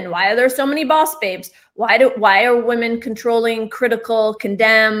feminine women? Why are there so many boss babes? Why are women controlling, critical,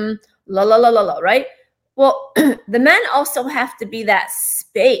 condemn, la la la la la, right? Well, the men also have to be that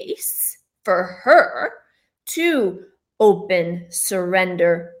space for her to open,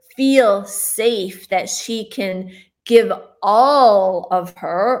 surrender, feel safe, that she can give all of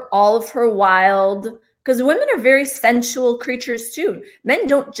her wild, because women are very sensual creatures too. Men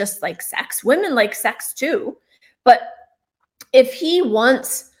don't just like sex. Women like sex too. But if he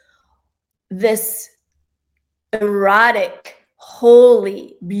wants this erotic,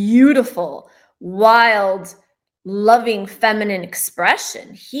 holy, beautiful, wild, loving feminine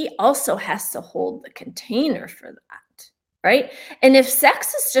expression, he also has to hold the container for that, right? And if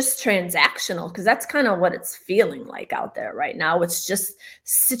sex is just transactional, because that's kind of what it's feeling like out there right now, it's just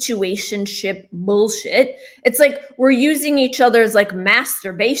situationship bullshit. It's like we're using each other's like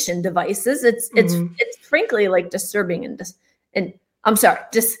masturbation devices. It's frankly like disturbing and I'm sorry,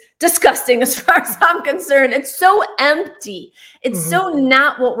 just disgusting as far as I'm concerned. It's so empty. It's so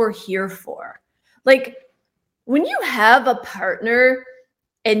not what we're here for. Like, when you have a partner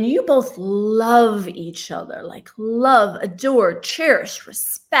and you both love each other, like love, adore, cherish,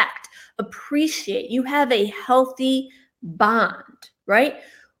 respect, appreciate, you have a healthy bond, right?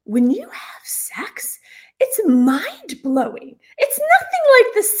 When you have sex, it's mind-blowing. It's nothing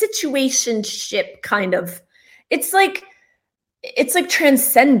like the situationship kind of, it's like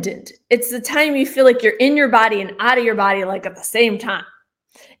transcendent. It's the time you feel like you're in your body and out of your body, like at the same time.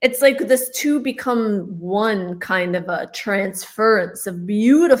 It's like this two become one kind of a transference of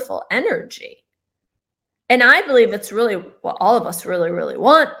beautiful energy. And I believe it's really what all of us really, really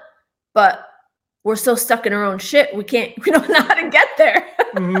want, but we're so stuck in our own shit. We don't know how to get there.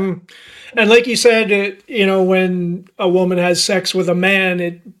 And like you said, when a woman has sex with a man,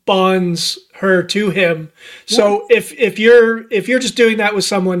 it bonds her to him. Yes. So if you're just doing that with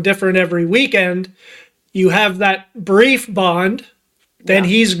someone different every weekend, you have that brief bond, then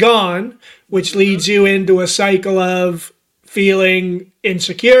he's gone, which leads you into a cycle of feeling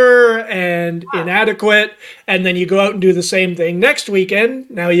insecure and inadequate. And then you go out and do the same thing next weekend.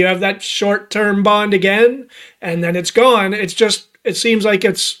 Now you have that short-term bond again, and then it's gone. It seems like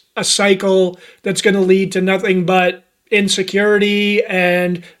it's a cycle that's going to lead to nothing but insecurity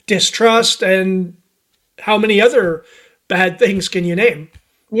and distrust, and how many other bad things can you name?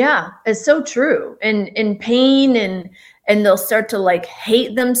 Yeah, it's so true. And pain, and they'll start to like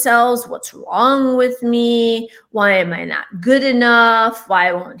hate themselves. What's wrong with me? Why am I not good enough?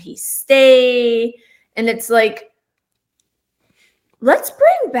 Why won't he stay? And it's like, let's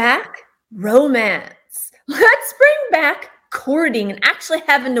bring back romance. Let's bring back courting and actually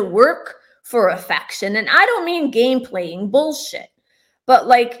having to work for affection. And I don't mean game playing bullshit, but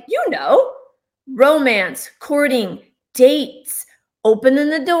like, romance, courting, dates, opening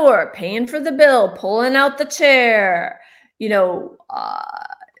the door, paying for the bill, pulling out the chair,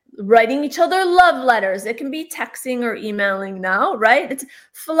 writing each other love letters. It can be texting or emailing now, right? It's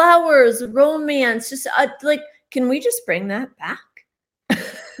flowers, romance, just like, can we just bring that back?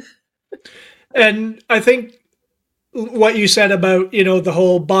 And I think what you said about, the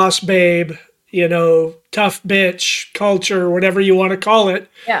whole boss babe, tough bitch culture, whatever you want to call it.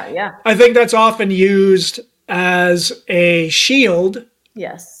 Yeah. I think that's often used as a shield.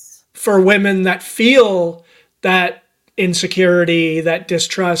 Yes. For women that feel that insecurity, that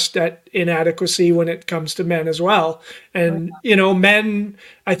distrust, that inadequacy when it comes to men as well. And, men,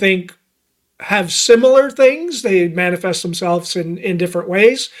 I think, have similar things. They manifest themselves in different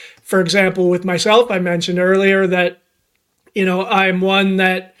ways. For example, with myself, I mentioned earlier that, I'm one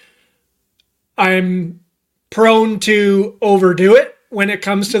that I'm prone to overdo it when it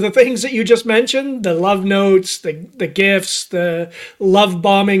comes to the things that you just mentioned, the love notes, the gifts, the love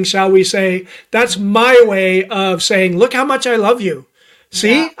bombing, shall we say. That's my way of saying, look how much I love you.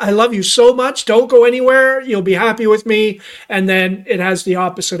 See, I love you so much. Don't go anywhere. You'll be happy with me. And then it has the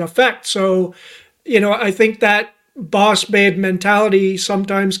opposite effect. So, I think that boss babe mentality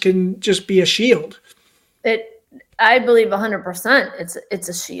sometimes can just be a shield. I believe 100% it's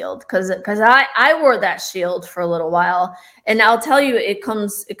a shield, because I wore that shield for a little while, and I'll tell you, it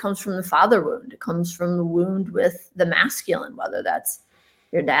comes from the father wound. It comes from the wound with the masculine, whether that's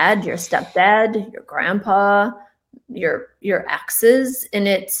your dad, your stepdad, your grandpa, your exes, and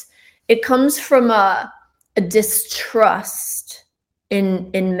it comes from a distrust in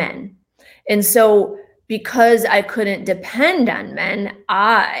men. And so because I couldn't depend on men,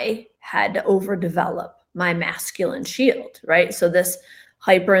 I had to overdevelop my masculine shield, right? So this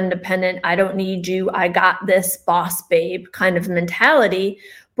hyper independent, I don't need you, I got this, boss babe kind of mentality.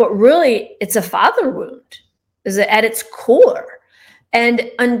 But really, it's a father wound, is it at its core.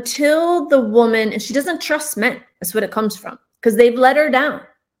 And until the woman, and she doesn't trust men, that's what it comes from, because they've let her down,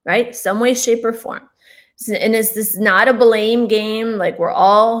 right? Some way, shape, or form. And is this not a blame game? Like, we're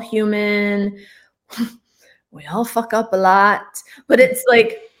all human. We all fuck up a lot. But it's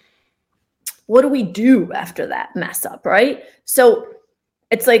like, what do we do after that mess up, right? So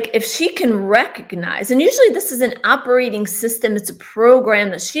it's like, if she can recognize, and usually this is an operating system, it's a program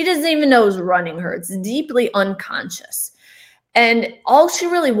that she doesn't even know is running her. It's deeply unconscious. And all she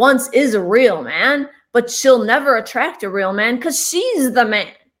really wants is a real man, but she'll never attract a real man because she's the man,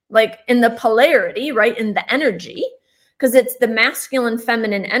 like in the polarity, right? In the energy, because it's the masculine,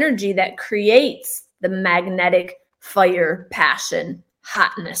 feminine energy that creates the magnetic fire, passion,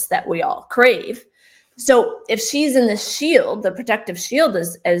 hotness that we all crave. So if she's in the shield, the protective shield,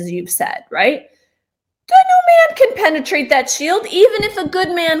 as you've said, right? No man can penetrate that shield, even if a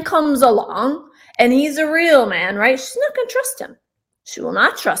good man comes along and he's a real man, right? She's not going to trust him. She will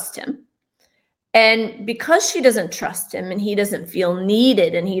not trust him. And because she doesn't trust him and he doesn't feel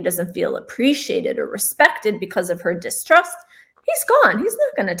needed and he doesn't feel appreciated or respected because of her distrust, he's gone. He's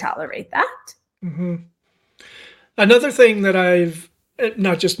not going to tolerate that. Mm-hmm. Another thing that I've,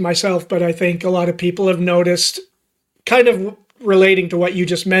 not just myself, but I think a lot of people have noticed, kind of relating to what you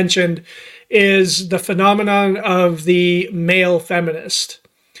just mentioned, is the phenomenon of the male feminist.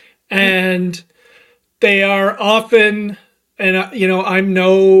 And they are often, and I'm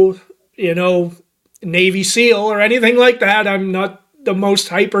no, Navy SEAL or anything like that. I'm not the most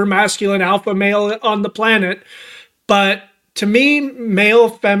hyper masculine alpha male on the planet. But to me, male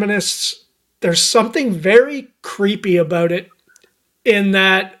feminists, there's something very creepy about it, in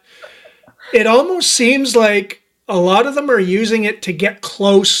that it almost seems like a lot of them are using it to get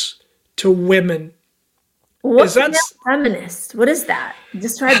close to women. What's male feminist? What is that?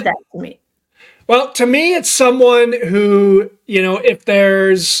 Describe that to me. Well, to me, it's someone who, if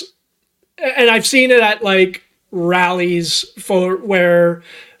there's, and I've seen it at like rallies for where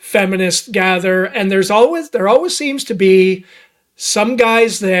feminists gather, and there always seems to be some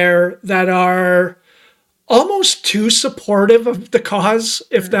guys there that are almost too supportive of the cause,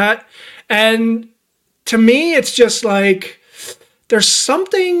 if that. And to me, it's just like, there's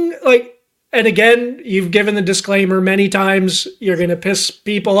something like, and again, you've given the disclaimer many times, you're going to piss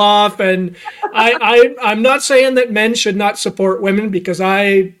people off. And I'm not saying that men should not support women, because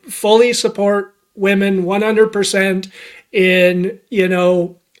I fully support women 100% in,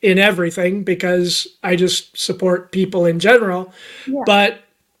 in everything, because I just support people in general. Yeah. But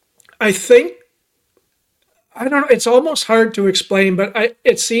I think, I don't know, it's almost hard to explain, but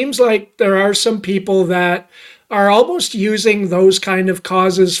it seems like there are some people that are almost using those kind of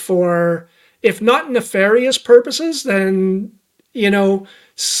causes for, if not nefarious purposes, then,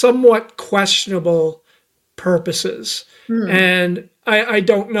 somewhat questionable purposes. And I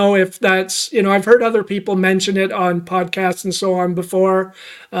don't know if that's, I've heard other people mention it on podcasts and so on before,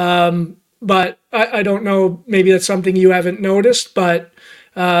 but I don't know, maybe that's something you haven't noticed, but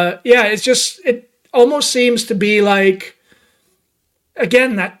it's just, it almost seems to be like,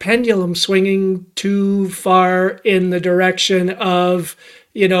 again, that pendulum swinging too far in the direction of,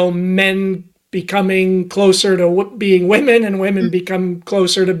 men becoming closer to being women and women become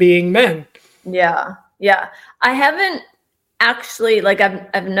closer to being men. Yeah. Yeah. I haven't actually, like,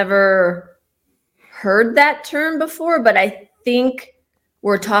 I've never heard that term before, but I think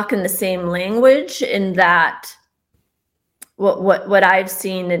we're talking the same language, in that what I've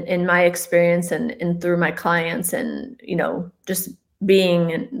seen in my experience and through my clients, and, just being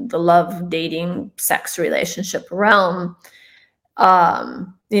in the love, dating, sex relationship realm,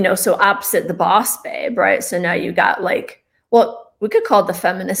 so opposite the boss babe, right? So now you got like, well, we could call it the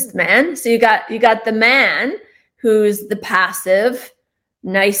feminist man. So you got the man who's the passive,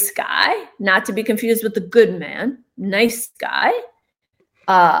 nice guy, not to be confused with the good man, nice guy.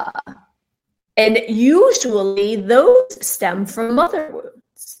 And usually those stem from mother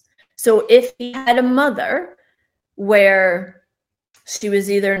wounds. So if he had a mother where she was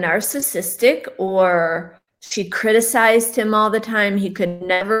either narcissistic or she criticized him all the time, he could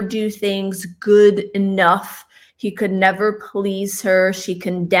never do things good enough, he could never please her, she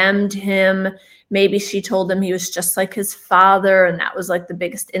condemned him, maybe she told him he was just like his father, and that was like the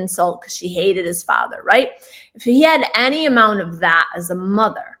biggest insult because she hated his father, right? If he had any amount of that as a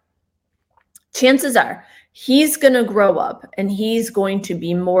mother, chances are he's going to grow up and he's going to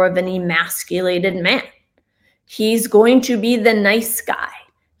be more of an emasculated man. He's going to be the nice guy.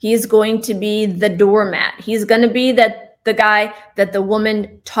 He's going to be the doormat. He's going to be the guy that the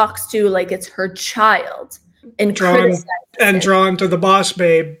woman talks to like it's her child and drawn to the boss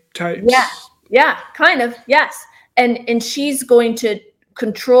babe types. Yeah, kind of, yes. And she's going to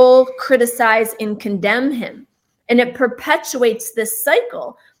control, criticize, and condemn him. And it perpetuates this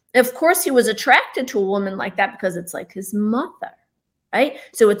cycle. Of course, he was attracted to a woman like that because it's like his mother, right?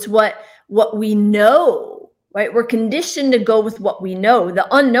 So it's what we know, right? We're conditioned to go with what we know.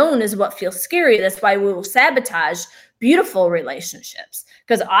 The unknown is what feels scary. That's why we will sabotage beautiful relationships,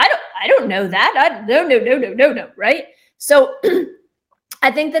 because I don't know that. No, right? So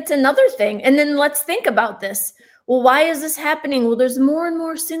I think that's another thing. And then let's think about this. Well, why is this happening? Well, there's more and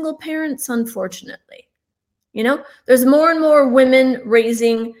more single parents, unfortunately. There's more and more women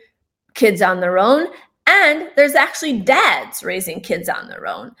raising kids on their own, and there's actually dads raising kids on their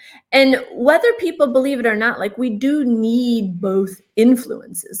own. And whether people believe it or not, like, we do need both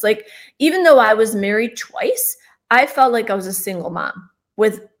influences. Like, even though I was married twice, I felt like I was a single mom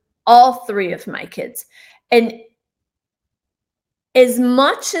with all three of my kids. And as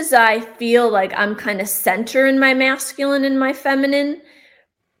much as I feel like I'm kind of center in my masculine and my feminine,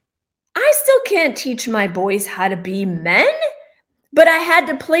 I still can't teach my boys how to be men, but I had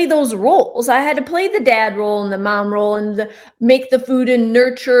to play those roles. I had to play the dad role and the mom role and make the food and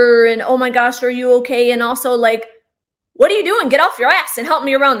nurture and, oh my gosh, are you okay? And also, like, what are you doing? Get off your ass and help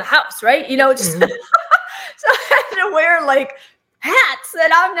me around the house, right? Just so I had to wear like hats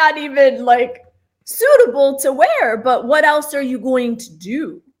that I'm not even like suitable to wear, but what else are you going to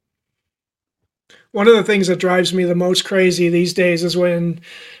do? One of the things that drives me the most crazy these days is when,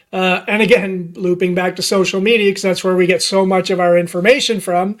 and again, looping back to social media, because that's where we get so much of our information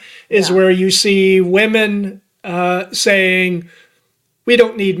from, is where you see women saying, we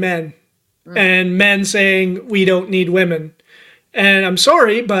don't need men, and men saying, we don't need women. And I'm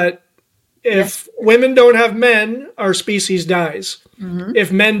sorry, but if women don't have men, our species dies. Mm-hmm.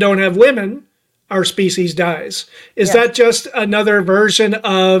 If men don't have women, our species dies. Is that just another version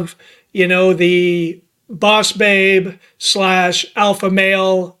of, the boss babe / alpha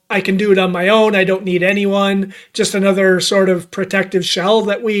male, I can do it on my own, I don't need anyone, just another sort of protective shell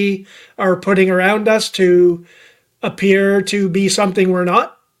that we are putting around us to appear to be something we're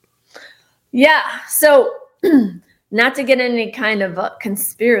not? Yeah, so not to get any kind of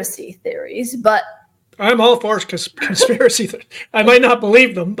conspiracy theories, but I'm all for conspiracy theories. I might not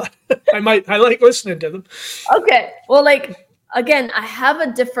believe them, but I like listening to them. Okay, well, like, again, I have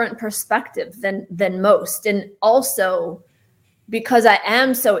a different perspective than most. And also because I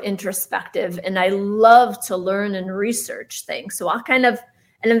am so introspective and I love to learn and research things. So and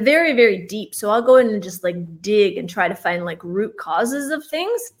I'm very, very deep. So I'll go in and just like dig and try to find like root causes of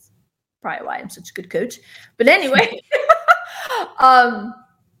things. It's probably why I'm such a good coach. But anyway,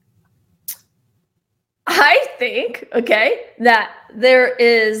 I think, that there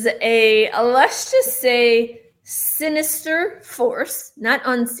is let's just say, sinister force, not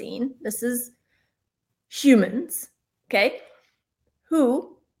unseen. This is humans,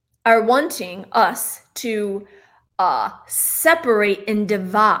 who are wanting us to separate and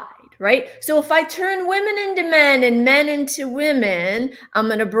divide, right? So if I turn women into men and men into women, I'm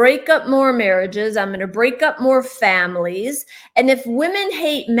going to break up more marriages. I'm going to break up more families. And if women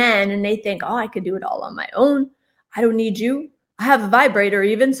hate men and they think, oh, I could do it all on my own, I don't need you. I have a vibrator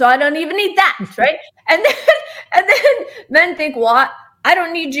even, so I don't even need that, right? And then men think, well, I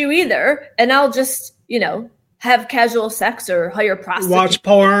don't need you either, and I'll just, have casual sex or hire prostitutes. Watch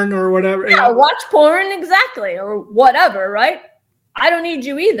porn or whatever. Yeah, watch porn, exactly, or whatever, right? I don't need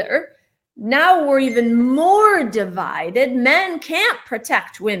you either. Now we're even more divided. Men can't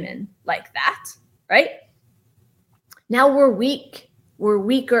protect women like that, right? Now we're weak. We're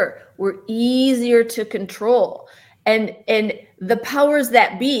weaker. We're easier to control. And the powers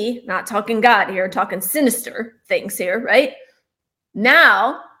that be, not talking God here, talking sinister things here, right?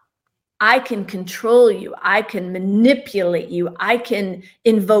 Now I can control you. I can manipulate you. I can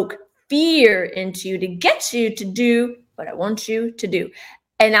invoke fear into you to get you to do what I want you to do.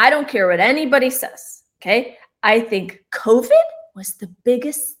 And I don't care what anybody says, I think COVID was the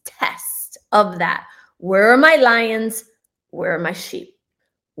biggest test of that. Where are my lions? Where are my sheep?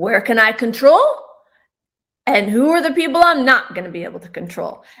 Where can I control? And who are the people I'm not going to be able to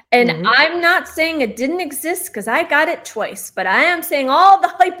control? And I'm not saying it didn't exist because I got it twice, but I am saying all the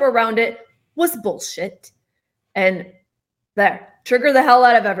hype around it was bullshit. And there, trigger the hell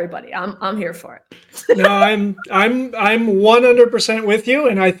out of everybody. I'm here for it. No, I'm 100% with you,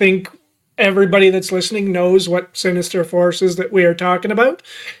 and I think everybody that's listening knows what sinister forces that we are talking about.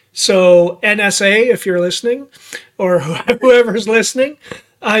 So NSA, if you're listening, or whoever's listening,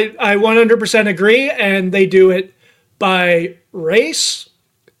 I 100% agree. And they do it by race,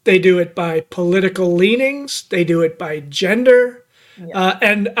 they do it by political leanings, they do it by gender. Yeah.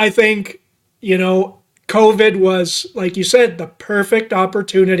 And I think, you know, COVID was, like you said, the perfect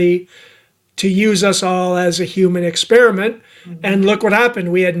opportunity to use us all as a human experiment. And look what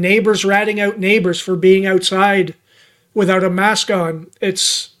happened. We had neighbors ratting out neighbors for being outside without a mask on.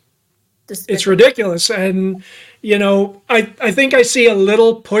 It's ridiculous. And, you know, I think I see a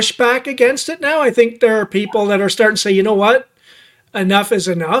little pushback against it now. I think there are people that are starting to say, you know what? Enough is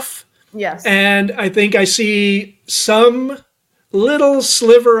enough. Yes. And I think I see some little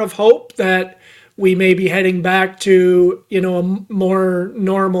sliver of hope that we may be heading back to, you know, a more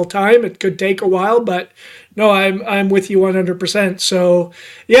normal time. It could take a while, but no, I'm with you 100%. So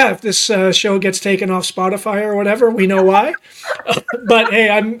yeah, if this show gets taken off Spotify or whatever, we know why. But hey,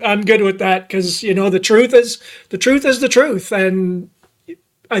 I'm good with that, because you know the truth is the truth. And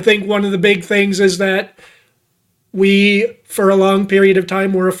I think one of the big things is that we, for a long period of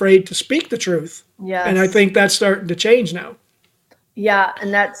time, were afraid to speak the truth. Yes. And I think that's starting to change now. Yeah.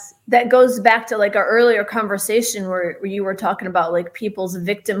 And that goes back to like our earlier conversation where you were talking about like people's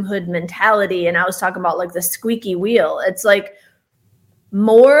victimhood mentality. And I was talking about like the squeaky wheel. It's like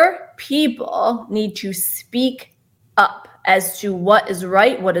more people need to speak up as to what is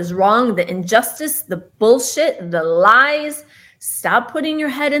right, what is wrong, the injustice, the bullshit, the lies. Stop putting your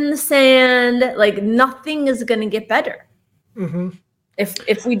head in the sand. Like nothing is going to get better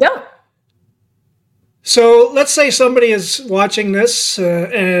if we don't. So let's say somebody is watching this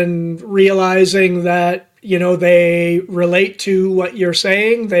and realizing that, you know, they relate to what you're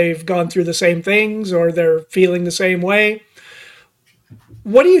saying. They've gone through the same things, or they're feeling the same way.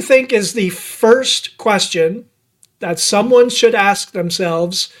 What do you think is the first question that someone should ask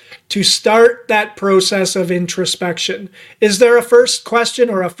themselves to start that process of introspection? Is there a first question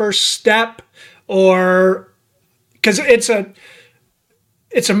or a first step? Or because it's an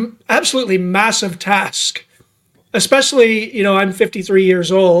absolutely massive task, especially, you know, I'm 53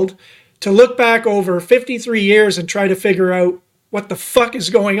 years old. To look back over 53 years and try to figure out what the fuck is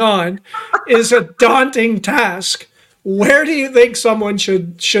going on is a daunting task. Where do you think someone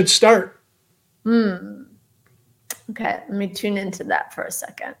should start? Okay, let me tune into that for a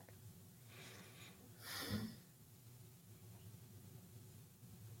second.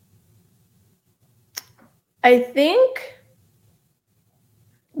 I think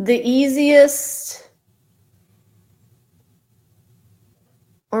the easiest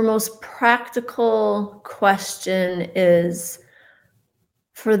or most practical question is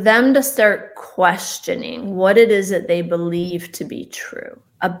for them to start questioning what it is that they believe to be true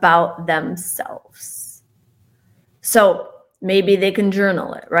about themselves. So maybe they can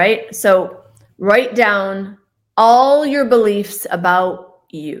journal it, right? So write down all your beliefs about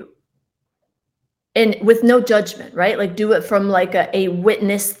you. And with no judgment, right? Like do it from like a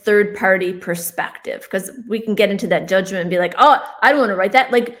witness third party perspective, because we can get into that judgment and be like, oh, I don't want to write that.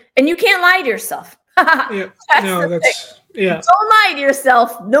 Like, and you can't lie to yourself. Yeah. Don't lie to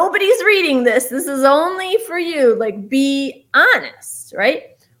yourself. Nobody's reading this. This is only for you. Like, be honest, right?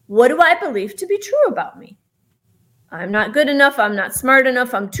 What do I believe to be true about me? I'm not good enough. I'm not smart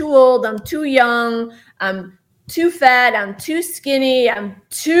enough. I'm too old. I'm too young. I'm too fat. I'm too skinny. I'm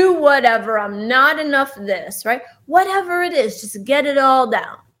too whatever. I'm not enough this, right? Whatever it is, just get it all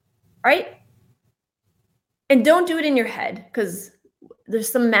down, right? And don't do it in your head, because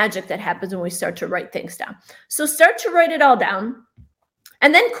there's some magic that happens when we start to write things down. So start to write it all down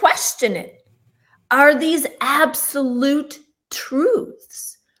and then question it. Are these absolute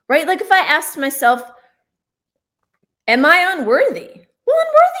truths, right? Like if I asked myself, am I unworthy? Well,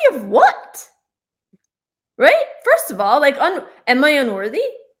 unworthy of what? Right? First of all, like, am I unworthy?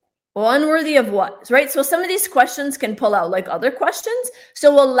 Well, unworthy of what? Right? So some of these questions can pull out like other questions.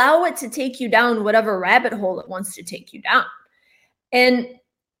 So allow it to take you down whatever rabbit hole it wants to take you down. And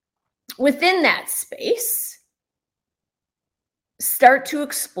within that space, start to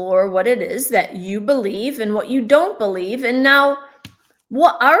explore what it is that you believe and what you don't believe. And now,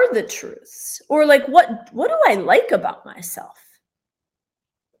 what are the truths? Or like, what do I like about myself?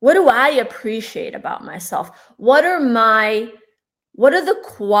 What do I appreciate about myself? What are the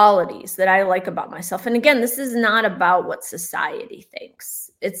qualities that I like about myself? And again, this is not about what society thinks.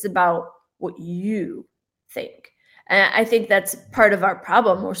 It's about what you think. And I think that's part of our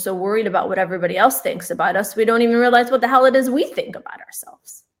problem. We're so worried about what everybody else thinks about us. We don't even realize what the hell it is we think about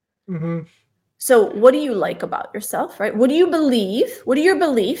ourselves. Mm-hmm. So what do you like about yourself, right? What do you believe? What are your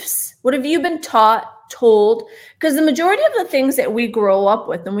beliefs? What have you been taught, told? Because the majority of the things that we grow up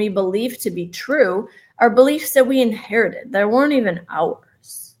with and we believe to be true are beliefs that we inherited. That weren't even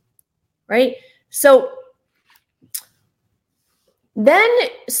ours, right? So then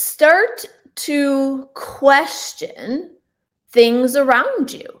start to question things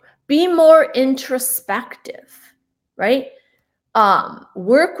around you. Be more introspective, right?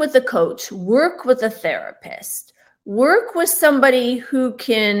 Work with a coach, work with a therapist, work with somebody who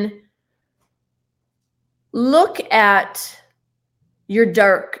can look at your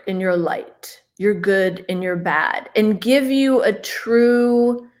dark and your light, your good and your bad, and give you a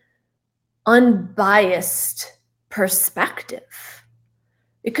true, unbiased perspective.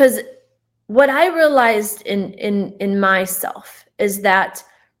 Because what I realized in myself is that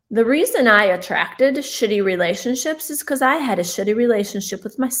the reason I attracted shitty relationships is because I had a shitty relationship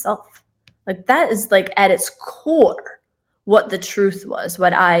with myself. Like that is like at its core what the truth was,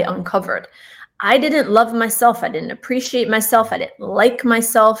 what I uncovered. I didn't love myself. I didn't appreciate myself. I didn't like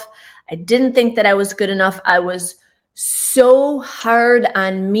myself. I didn't think that I was good enough. I was so hard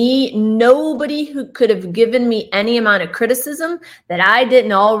on me. Nobody who could have given me any amount of criticism that I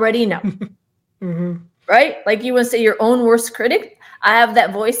didn't already know. Mm-hmm. Right? Like you want to say your own worst critic. I have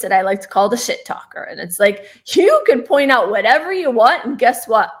that voice that I like to call the shit talker. And it's like, you can point out whatever you want. And guess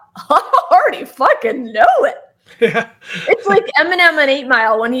what? I already fucking know it. Yeah. It's like Eminem on 8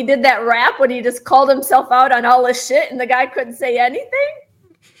 Mile when he did that rap, when he just called himself out on all his shit and the guy couldn't say anything.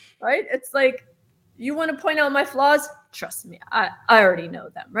 Right? It's like, you want to point out my flaws? Trust me, I already know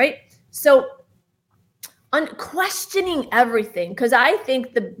them. Right? So questioning everything, because I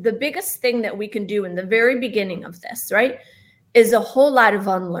think the biggest thing that we can do in the very beginning of this, right, is a whole lot of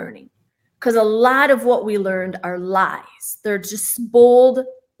unlearning. Because a lot of what we learned are lies. They're just bold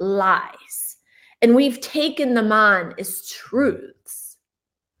lies. And we've taken them on as truths.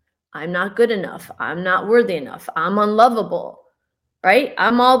 I'm not good enough. I'm not worthy enough. I'm unlovable, right?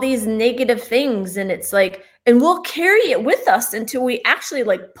 I'm all these negative things. And it's like, and we'll carry it with us until we actually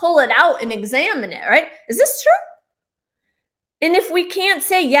like pull it out and examine it, right? Is this true? And if we can't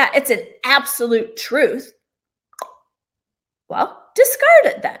say, yeah, it's an absolute truth, well, discard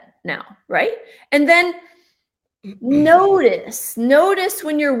it then now, right? And then notice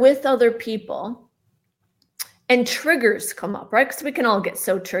when you're with other people and triggers come up, right? Because we can all get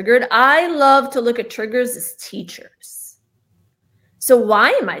so triggered. I love to look at triggers as teachers. So why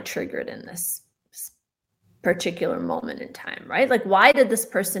am I triggered in this particular moment in time, right? Like, why did this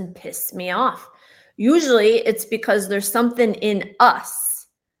person piss me off? Usually it's because there's something in us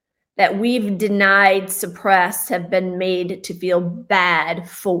that we've denied, suppressed, have been made to feel bad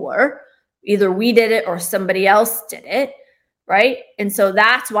for. Either we did it or somebody else did it, right? And so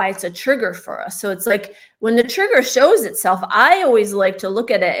that's why it's a trigger for us. So it's like when the trigger shows itself, I always like to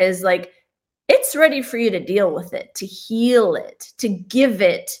look at it as like, it's ready for you to deal with it, to heal it, to give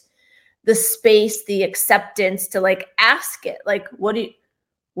it the space, the acceptance, to like ask it, like, what do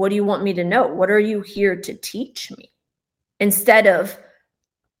you want me to know? What are you here to teach me? Instead of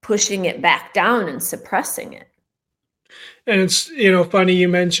pushing it back down and suppressing it. And it's, funny you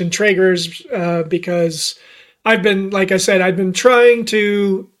mentioned triggers because I've been, like I said, I've been trying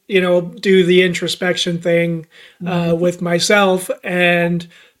to, do the introspection thing with myself. And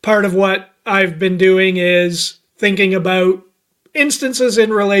part of what I've been doing is thinking about instances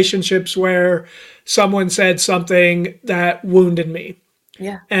in relationships where someone said something that wounded me.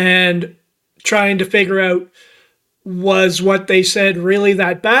 Yeah. And trying to figure out, was what they said really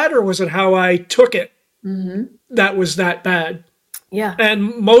that bad, or was it how I took it that was that bad? Yeah.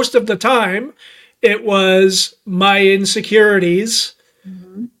 And most of the time, it was my insecurities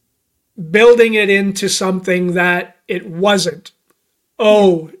building it into something that it wasn't.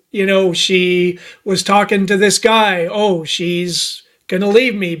 Oh, she was talking to this guy. Oh, she's going to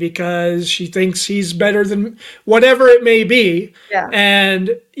leave me because she thinks he's better than whatever it may be. Yeah.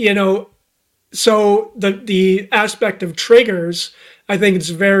 And, so the aspect of triggers, I think it's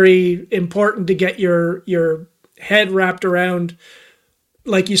very important to get your head wrapped around,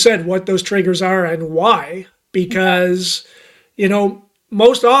 like you said, what those triggers are and why. Because,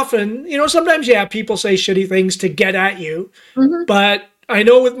 most often, sometimes, yeah, people say shitty things to get at you. But I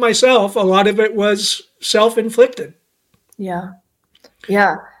know with myself, a lot of it was self-inflicted. Yeah.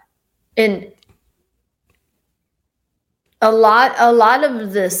 Yeah. And a lot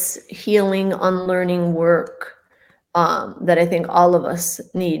of this healing, unlearning work that I think all of us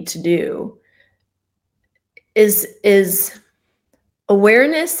need to do is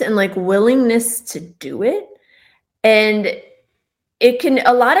awareness and like willingness to do it. And it can,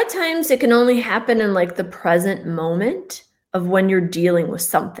 a lot of times it can only happen in like the present moment of when you're dealing with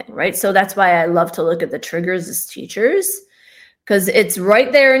something, right? So that's why I love to look at the triggers as teachers, because it's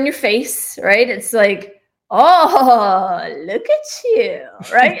right there in your face, right? It's like, oh, look at you,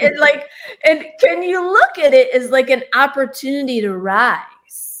 right? And like, and can you look at it as like an opportunity to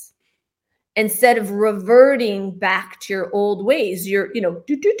rise instead of reverting back to your old ways? You're,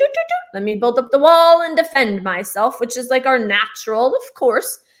 let me build up the wall and defend myself, which is like our natural, of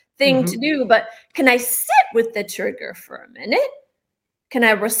course, thing to do. But can I sit with the trigger for a minute? Can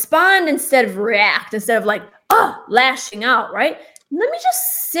I respond instead of react, instead of like, lashing out, right? Let me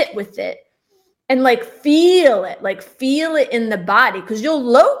just sit with it and like feel it in the body, because you'll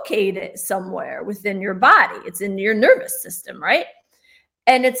locate it somewhere within your body. It's in your nervous system, right?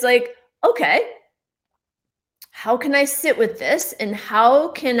 And it's like, okay, how can I sit with this? And how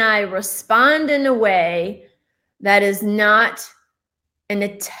can I respond in a way that is not an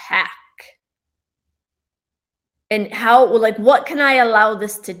attack? And how, like, what can I allow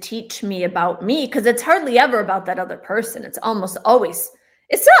this to teach me about me? Because it's hardly ever about that other person. It's almost always,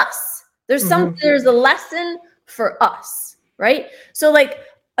 it's us. There's there's a lesson for us, right? So like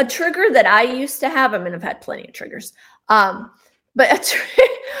a trigger that I used to have, I mean, I've had plenty of triggers. But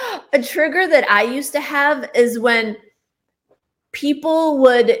a trigger that I used to have is when people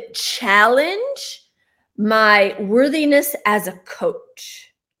would challenge my worthiness as a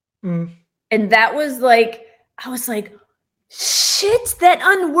coach. And that was like, I was like, shit, that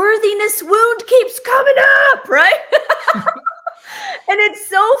unworthiness wound keeps coming up, right? And it's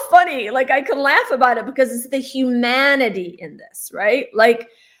so funny. Like, I can laugh about it because it's the humanity in this, right? Like,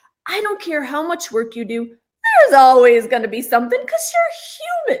 I don't care how much work you do, there's always going to be something because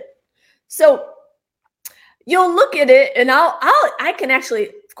you're human. So you'll look at it and I can actually,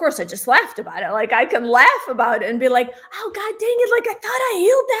 of course, I just laughed about it. Like, I can laugh about it and be like, oh, God dang it. Like, I thought I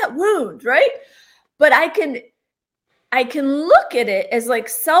healed that wound, right? But I can look at it as like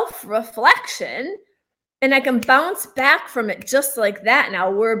self-reflection, and I can bounce back from it just like that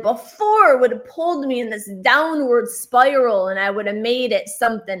now, where before it would have pulled me in this downward spiral and I would have made it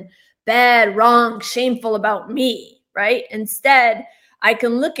something bad, wrong, shameful about me, right? Instead, I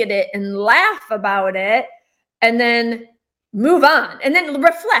can look at it and laugh about it and then move on and then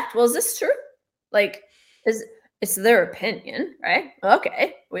reflect. Well, is this true? Like, it's their opinion, right?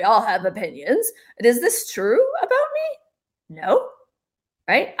 Okay, we all have opinions. Is this true about me? No,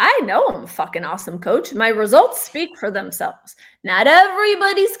 right? I know I'm a fucking awesome coach. My results speak for themselves. Not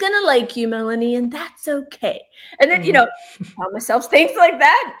everybody's going to like you, Melanie, and that's okay. And then, tell myself things like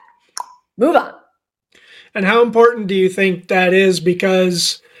that, move on. And how important do you think that is?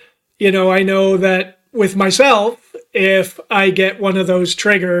 Because, I know that with myself, if I get one of those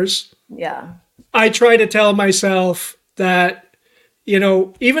triggers, I try to tell myself that,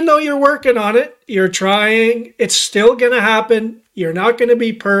 even though you're working on it, you're trying, it's still going to happen. You're not going to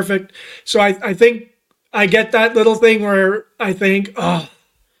be perfect. So I think I get that little thing where I think, I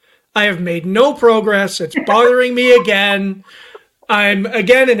have made no progress. It's bothering me again. And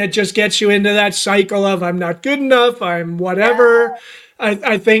it just gets you into that cycle of I'm not good enough. I'm whatever.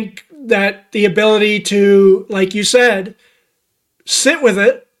 I think that the ability to, like you said, sit with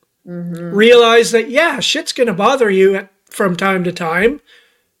it, realize that, shit's going to bother you from time to time.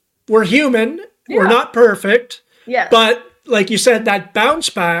 We're human. We're not perfect. But like you said, that bounce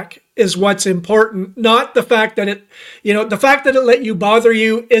back is what's important. Not the fact that it let you bother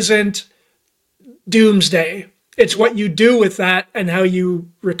you isn't doomsday. It's what you do with that and how you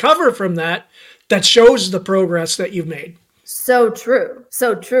recover from that shows the progress that you've made. So true.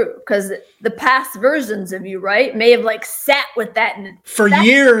 So true. Because the past versions of you, right, may have like sat with that for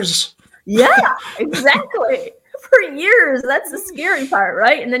years. Yeah, exactly. For years. That's the scary part,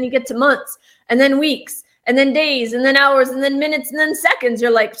 right? And then you get to months and then weeks and then days and then hours and then minutes and then seconds.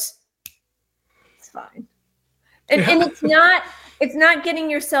 You're like, it's fine. And it's not getting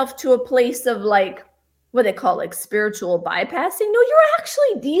yourself to a place of like, what they call like spiritual bypassing. No, you're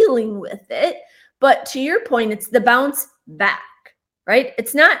actually dealing with it. But to your point, it's the bounce back, right?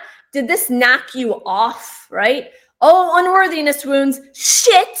 It's not, did this knock you off, right? Oh, unworthiness wounds.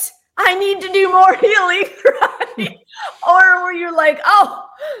 Shit, I need to do more healing, right? Or where you're like, oh,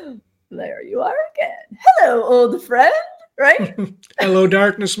 there you are again. Hello, old friend, right? Hello,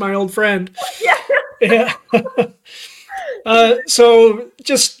 darkness, my old friend. Yeah. So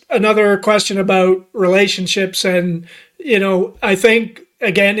just another question about relationships. And, I think,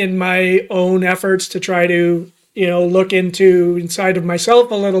 again, in my own efforts to try to, look inside of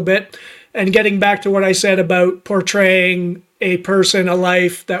myself a little bit and getting back to what I said about portraying a person, a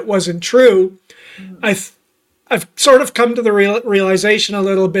life that wasn't true. I I've sort of come to the realization a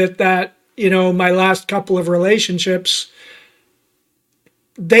little bit that, my last couple of relationships,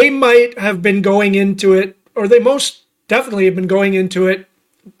 they might have been going into it, or they most definitely have been going into it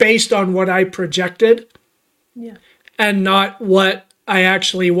based on what I projected. Yeah. And not what I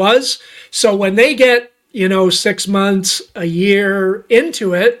actually was. So when they get, 6 months, a year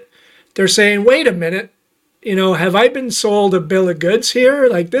into it, they're saying, wait a minute, have I been sold a bill of goods here?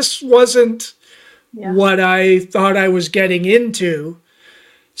 Like, this wasn't what I thought I was getting into.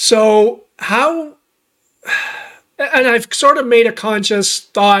 So and I've sort of made a conscious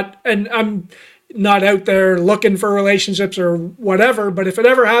thought, and I'm not out there looking for relationships or whatever, but if it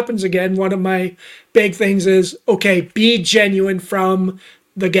ever happens again, one of my big things is, okay, be genuine from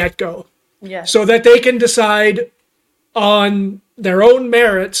the get-go. Yes. So that they can decide on their own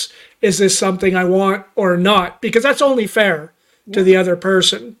merits, is this something I want or not? Because that's only fair to the other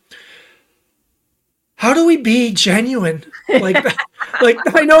person. How do we be genuine? Like that? Like,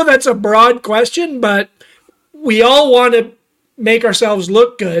 I know that's a broad question, but we all want to make ourselves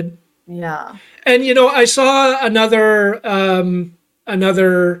look good. Yeah. And, I saw another, I'm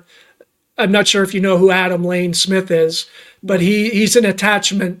not sure if you know who Adam Lane Smith is, but he's an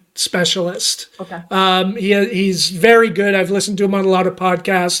attachment specialist. Okay. He's very good. I've listened to him on a lot of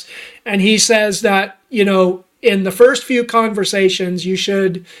podcasts, and he says that, in the first few conversations, you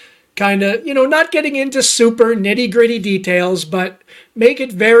should kind of, not getting into super nitty gritty details, but make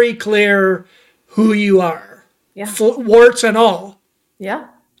it very clear who you are. Yeah. Warts and all. Yeah.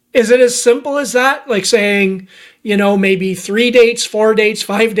 Is it as simple as that? Like saying, maybe 3 dates, 4 dates,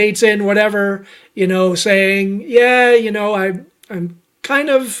 5 dates in, whatever, saying, yeah, I'm kind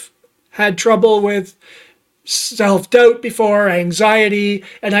of had trouble with self-doubt before, anxiety.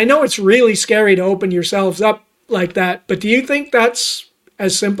 And I know it's really scary to open yourselves up like that. But do you think that's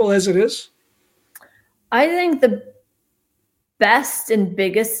as simple as it is? I think the best and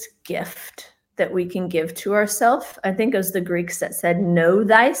biggest gift that we can give to ourselves, I think it was the Greeks that said, know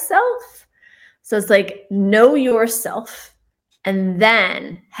thyself. So it's like, know yourself and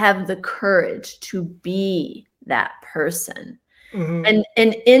then have the courage to be that person. Mm-hmm.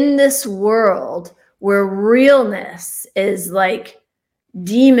 And in this world where realness is like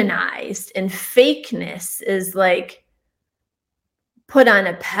demonized and fakeness is like put on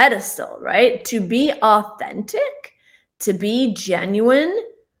a pedestal, right? To be authentic, to be genuine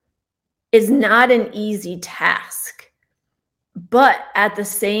is not an easy task. But at the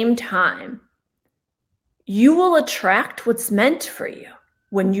same time, you will attract what's meant for you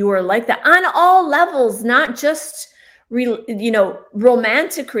when you are like that on all levels, not just,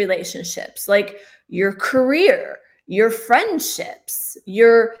 romantic relationships, like your career, your friendships,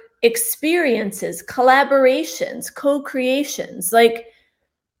 your experiences, collaborations, co-creations. Like,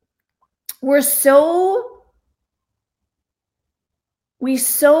 we so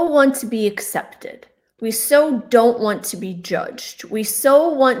want to be accepted. We so don't want to be judged. We so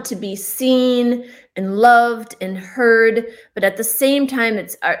want to be seen and loved and heard. But at the same time,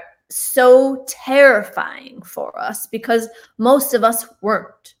 it's so terrifying for us because most of us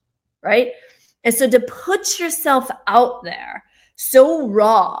weren't, right? And so to put yourself out there so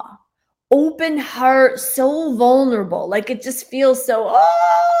raw, open heart, so vulnerable, like it just feels so,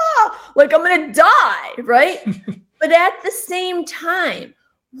 like I'm going to die, right? But at the same time,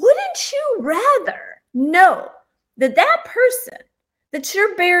 wouldn't you rather know that that person that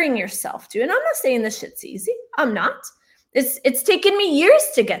you're bearing yourself to, and I'm not saying this shit's easy, I'm not. It's taken me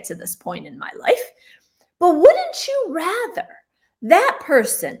years to get to this point in my life. But wouldn't you rather that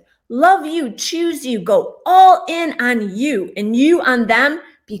person love you, choose you, go all in on you and you on them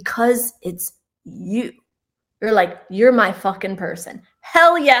because it's you? You're like, you're my fucking person.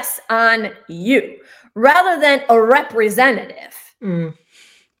 Hell yes on you. Rather than a representative.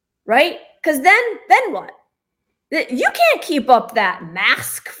 Right? Because then what? You can't keep up that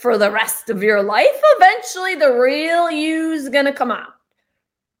mask for the rest of your life. Eventually, the real you's going to come out.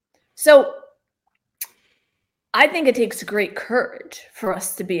 So I think it takes great courage for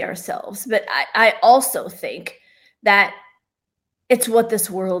us to be ourselves. But I also think that it's what this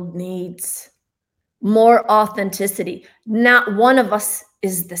world needs. More authenticity. Not one of us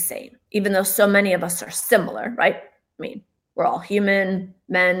is the same, even though so many of us are similar, right? I mean, we're all human,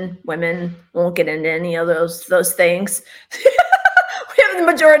 men, women. Won't get into any of those things. We have the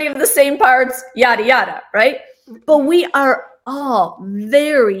majority of the same parts, yada, yada, right? But we are all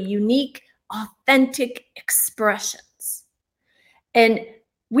very unique, authentic expressions. And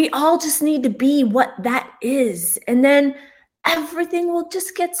we all just need to be what that is. And then everything will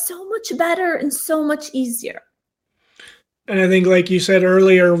just get so much better and so much easier. And I think, like you said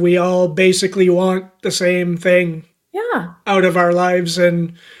earlier, we all basically want the same thing Yeah. out of our lives.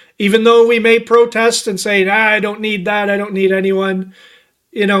 And even though we may protest and say, I don't need that, I don't need anyone,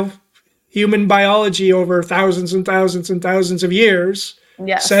 you know, human biology over thousands and thousands and thousands of years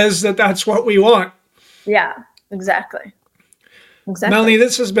Yes. says that that's what we want. Yeah, exactly. Melanie, Exactly.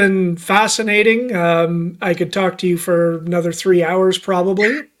 this has been fascinating. I could talk to you for another 3 hours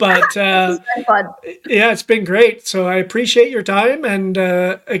probably, but This has been fun. yeah, it's been great. So I appreciate your time. And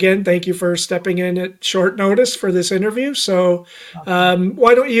again, thank you for stepping in at short notice for this interview. So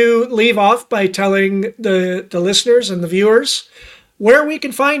why don't you leave off by telling the listeners and the viewers where we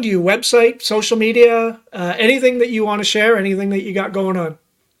can find you, website, social media, anything that you want to share, anything that you got going on.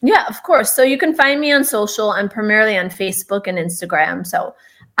 Yeah, of course. So you can find me on social. I'm primarily on Facebook and Instagram. So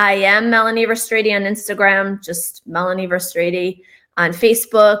I am Melanie Verstraete on Instagram, just Melanie Verstraete. On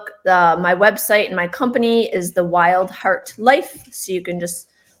Facebook, my website and my company is the Wild Heart Life. So you can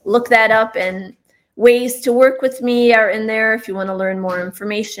just look that up, and ways to work with me are in there. If you want to learn more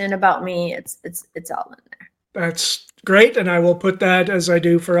information about me, it's all in there. That's great. And I will put that, as I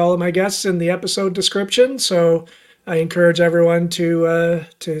do for all of my guests, in the episode description. So I encourage everyone to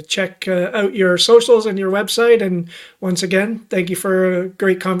check out your socials and your website. And once again, thank you for a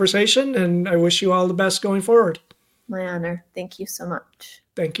great conversation, and I wish you all the best going forward. My honor. Thank you so much.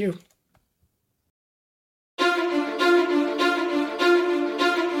 Thank you.